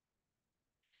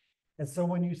 And so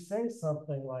when you say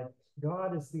something like,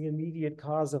 God is the immediate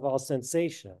cause of all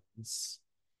sensations,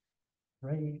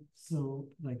 right? So,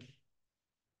 like,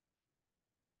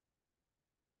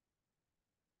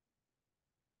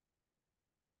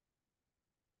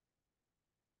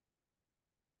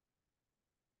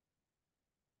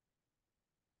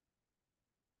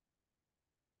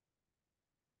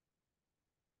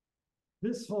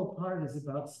 this whole part is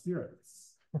about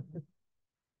spirits.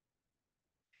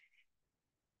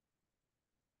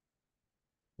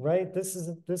 Right? This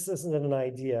isn't an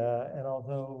idea, and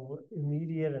although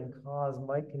immediate and cause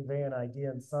might convey an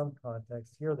idea in some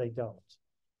context, here they don't.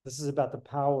 This is about the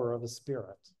power of a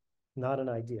spirit, not an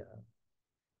idea.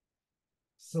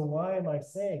 So why am I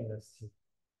saying this to you?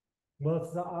 Well,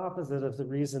 it's the opposite of the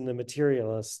reason the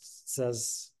materialist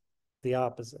says the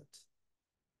opposite,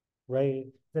 right?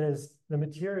 That is, the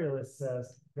materialist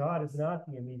says God is not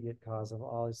the immediate cause of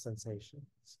all his sensations.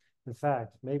 In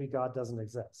fact, maybe God doesn't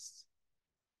exist,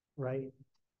 right?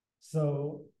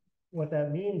 So what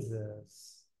that means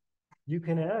is you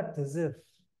can act as if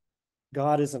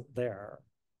God isn't there.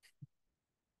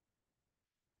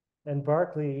 And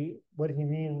Berkeley, what he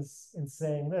means in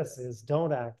saying this is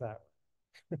don't act that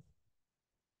way.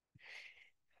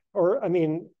 Or, I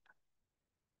mean,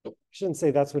 I shouldn't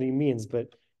say that's what he means, but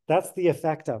that's the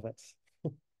effect of it.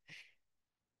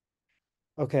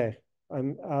 Okay,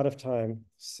 I'm out of time.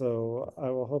 So I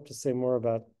will hope to say more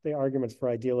about the arguments for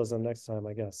idealism next time,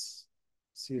 I guess.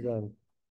 See you then.